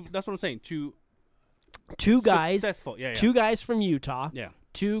 To that's what I'm saying. To two guys, successful. Yeah. two guys from Utah, Yeah.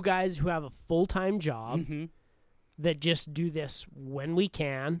 two guys who have a full-time job Mm-hmm. that just do this when we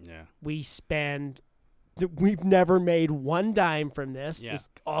can. Yeah. We spend. We've never made one dime from this. Yeah. This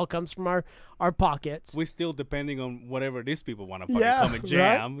all comes from our pockets. We're still depending on whatever these people want to fucking Yeah, come and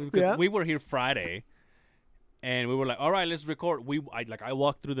jam. right? Because Yeah. we were here Friday, and we were like, all right, let's record. I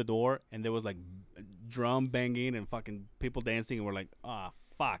walked through the door, and there was like drum banging and fucking people dancing, and we're like,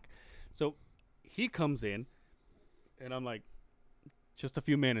 fuck. So he comes in, and I'm like, just a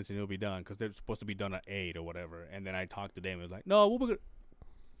few minutes and it'll be done, because they're supposed to be done at 8 or whatever. And then I talked to them, and it was like, no,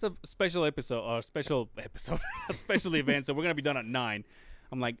 it's a special episode, or a special event, so we're going to be done at 9.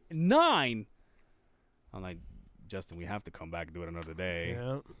 I'm like, 9? I'm like, Justin, we have to come back and do it another day.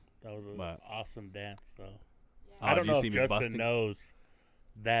 Yeah. That was an But- awesome dance, though. Oh, I don't do you know see if me Justin busting? knows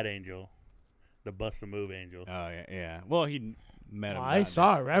that angel, the bust a move angel. Oh, yeah. Well, he met him. I that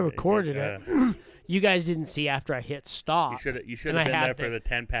saw day. it. I recorded it. You guys didn't see after I hit stop. You should And have I been had there for the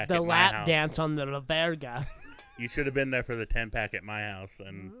 10-pack the at my lap house. dance on the La Verga. You should have been there for the 10-pack at my house,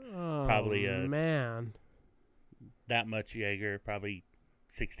 and Probably, Oh, man. that much Jaeger, probably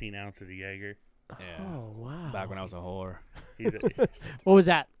 16 ounces of Jaeger. Yeah. Oh wow. Back when I was a whore. He's a, What was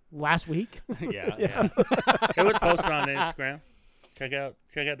that? Last week? yeah. it was posted on the Instagram. Check out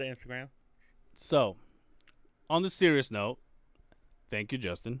the Instagram. So, on the serious note, thank you,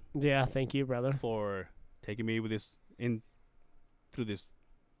 Justin, Yeah, thank you, brother. for taking me with this through this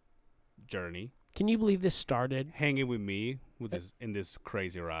journey, Can you believe this started hanging with me with this in this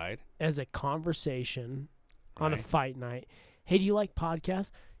crazy ride. as a conversation on a Right. fight night? Hey, do you like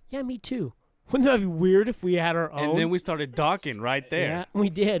podcasts? Yeah, me too. Wouldn't that be weird if we had our own? And then we started docking right there. Yeah, we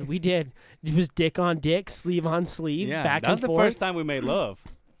did. We did. It was dick on dick, sleeve on sleeve, Yeah, back that's and the forth. first time we made love.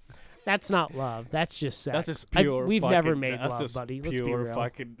 That's not love. That's just sex. That's just I- pure. we've fucking, never made that's love, just buddy. Let's be Pure real.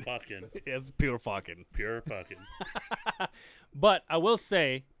 fucking. Fucking. It's pure fucking. Pure fucking. But I will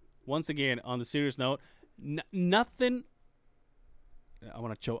say, once again, on the serious note, nothing. I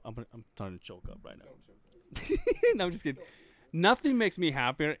want to choke. I'm starting to choke up right now. No, I'm just kidding. Nothing makes me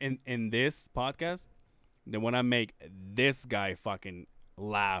happier in this podcast than when I make this guy fucking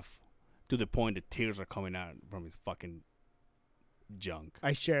laugh to the point that tears are coming out from his fucking junk.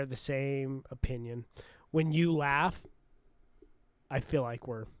 I share the same opinion. When you laugh, I feel like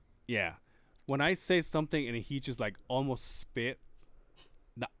we're Yeah. When I say something and he just like almost spits,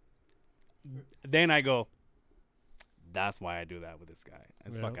 then I go, that's why I do that with this guy.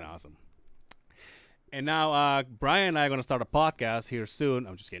 It's Yeah. fucking awesome. And now Brian and I are going to start a podcast here soon.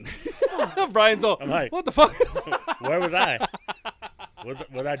 I'm just kidding. Brian's all, I'm like- what the fuck? Where was I? Was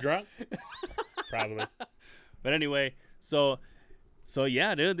I drunk? Probably. But anyway, so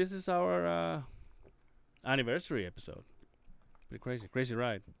yeah, dude, this is our anniversary episode. Pretty crazy. Crazy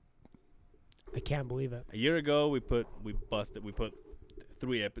ride. I can't believe it. A year ago, we put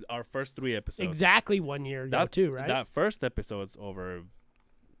our first 3 episodes. Exactly 1 year ago, too, right? That first episode's over.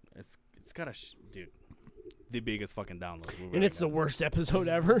 It's got dude, the biggest fucking download. And it's the worst episode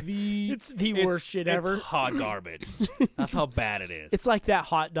ever. It's the worst shit ever. It's hot garbage. That's how bad it is. It's like that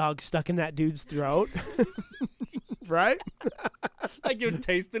hot dog stuck in that dude's throat. Right? like you're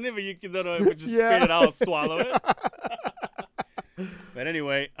tasting it, but you don't know if you just Yeah. spit it out, swallow it. But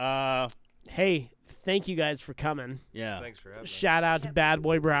anyway, Hey, thank you guys for coming. yeah. Thanks for having me. Shout out to Bad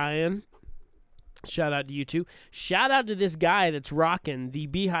Boy Brian. Shout out to you two. Shout out to this guy that's rocking the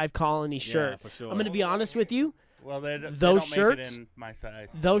Beehive Colony shirt. for sure. I'm going to be honest with you. Well, they Those don't shirts- make it in my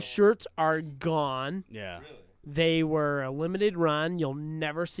size. Those shirts are gone. Yeah. They were a limited run. You'll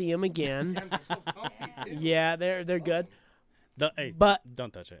never see them again. Yeah, they're good. Hey, But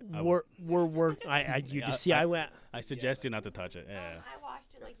don't touch it. we're you just see I went. I suggest you not to touch it. Yeah. I washed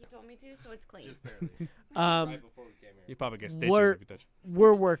it like you told me to, so it's clean. Um, Before we came here. You probably get stitches We're- if you touch it.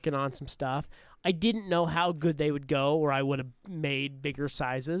 we're working on some stuff. I didn't know how good they would go, or I would have made bigger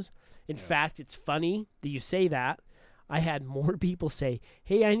sizes. In fact, it's funny that you say that. I had more people say,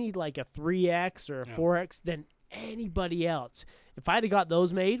 "Hey, I need like a 3X or a 4X" than anybody else. If I'd have got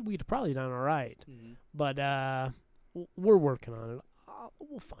those made, we'd have probably done all right. But we're working on it.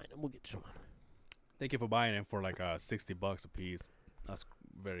 We'll find them. We'll get you one. Thank you for buying it for like $60 a piece. That's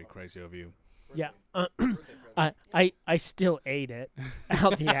very crazy of you. Yeah. I still ate it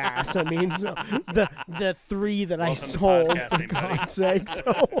out the ass. I mean, so the 3 that I Welcome to sold, for podcasting, buddy. God's sake,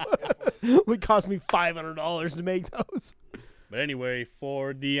 so it would cost me $500 to make those. But anyway,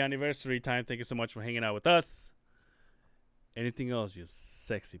 for the anniversary time, thank you so much for hanging out with us. Anything else, you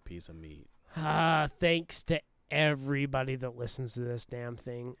sexy piece of meat? Thanks to everybody that listens to this damn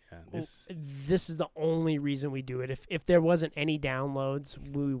thing. Yeah, This is the only reason we do it. If there wasn't any downloads,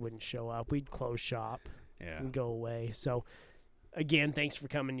 we wouldn't show up. We'd close shop yeah. and go away. So, again, thanks for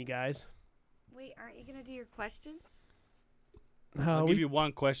coming, you guys. Wait, aren't you gonna do your questions? I'll We- give you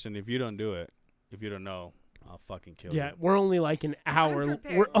one question. If you don't do it, if you don't know, I'll fucking kill Yeah, you. we're only like an hour.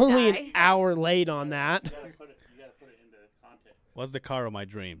 prepared We're to only die. an hour late on that. You gotta put it into context. What's the car of my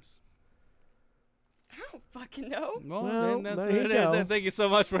dreams? I don't fucking know. Well, Well, then that's there what you it is. go. And thank you so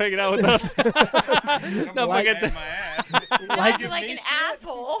much for hanging out with us. Don't Like- forget to my ass. Like- You're like an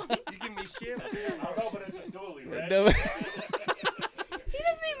asshole. You give me shit. I'll go, but it's a dually, right? don't, He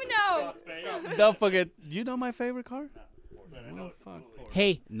doesn't even know. don't forget. You know my favorite car? Oh, fuck.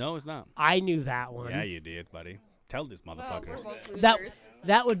 Hey, No, it's not. I knew that one. Yeah, you did, buddy. Tell these Well, motherfuckers. we're both That losers.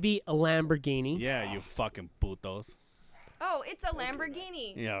 that would be a Lamborghini. Yeah, you fucking putos. Oh, it's a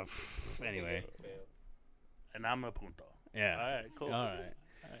Lamborghini. Yeah. Anyway. And I'm a punto. Yeah. All right, cool. All right.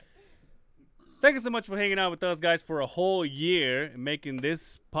 Thank you so much for hanging out with us, guys, for a whole year and making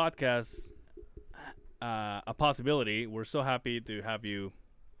this podcast a possibility. We're so happy to have you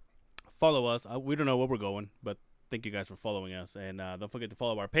follow us. We don't know where we're going, but thank you guys for following us. And don't forget to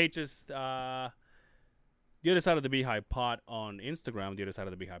follow our pages. The Other Side of the Beehive Pod on Instagram, The Other Side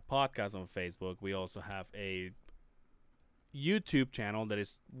of the Beehive Podcast on Facebook. We also have a YouTube channel that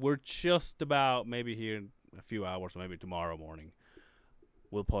is, we're just about maybe here in a few hours or maybe tomorrow morning.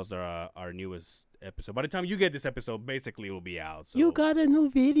 We'll post our newest episode. By the time you get this episode, basically it will be out. So. You got a new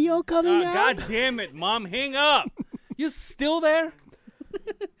video coming out? God damn it, Mom, hang up. You still there?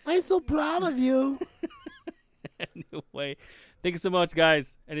 I'm so proud of you. Anyway, thank you so much,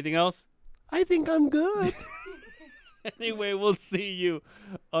 guys. Anything else? I think I'm good. Anyway, we'll see you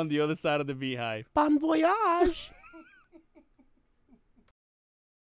on the other side of the beehive. Bon voyage.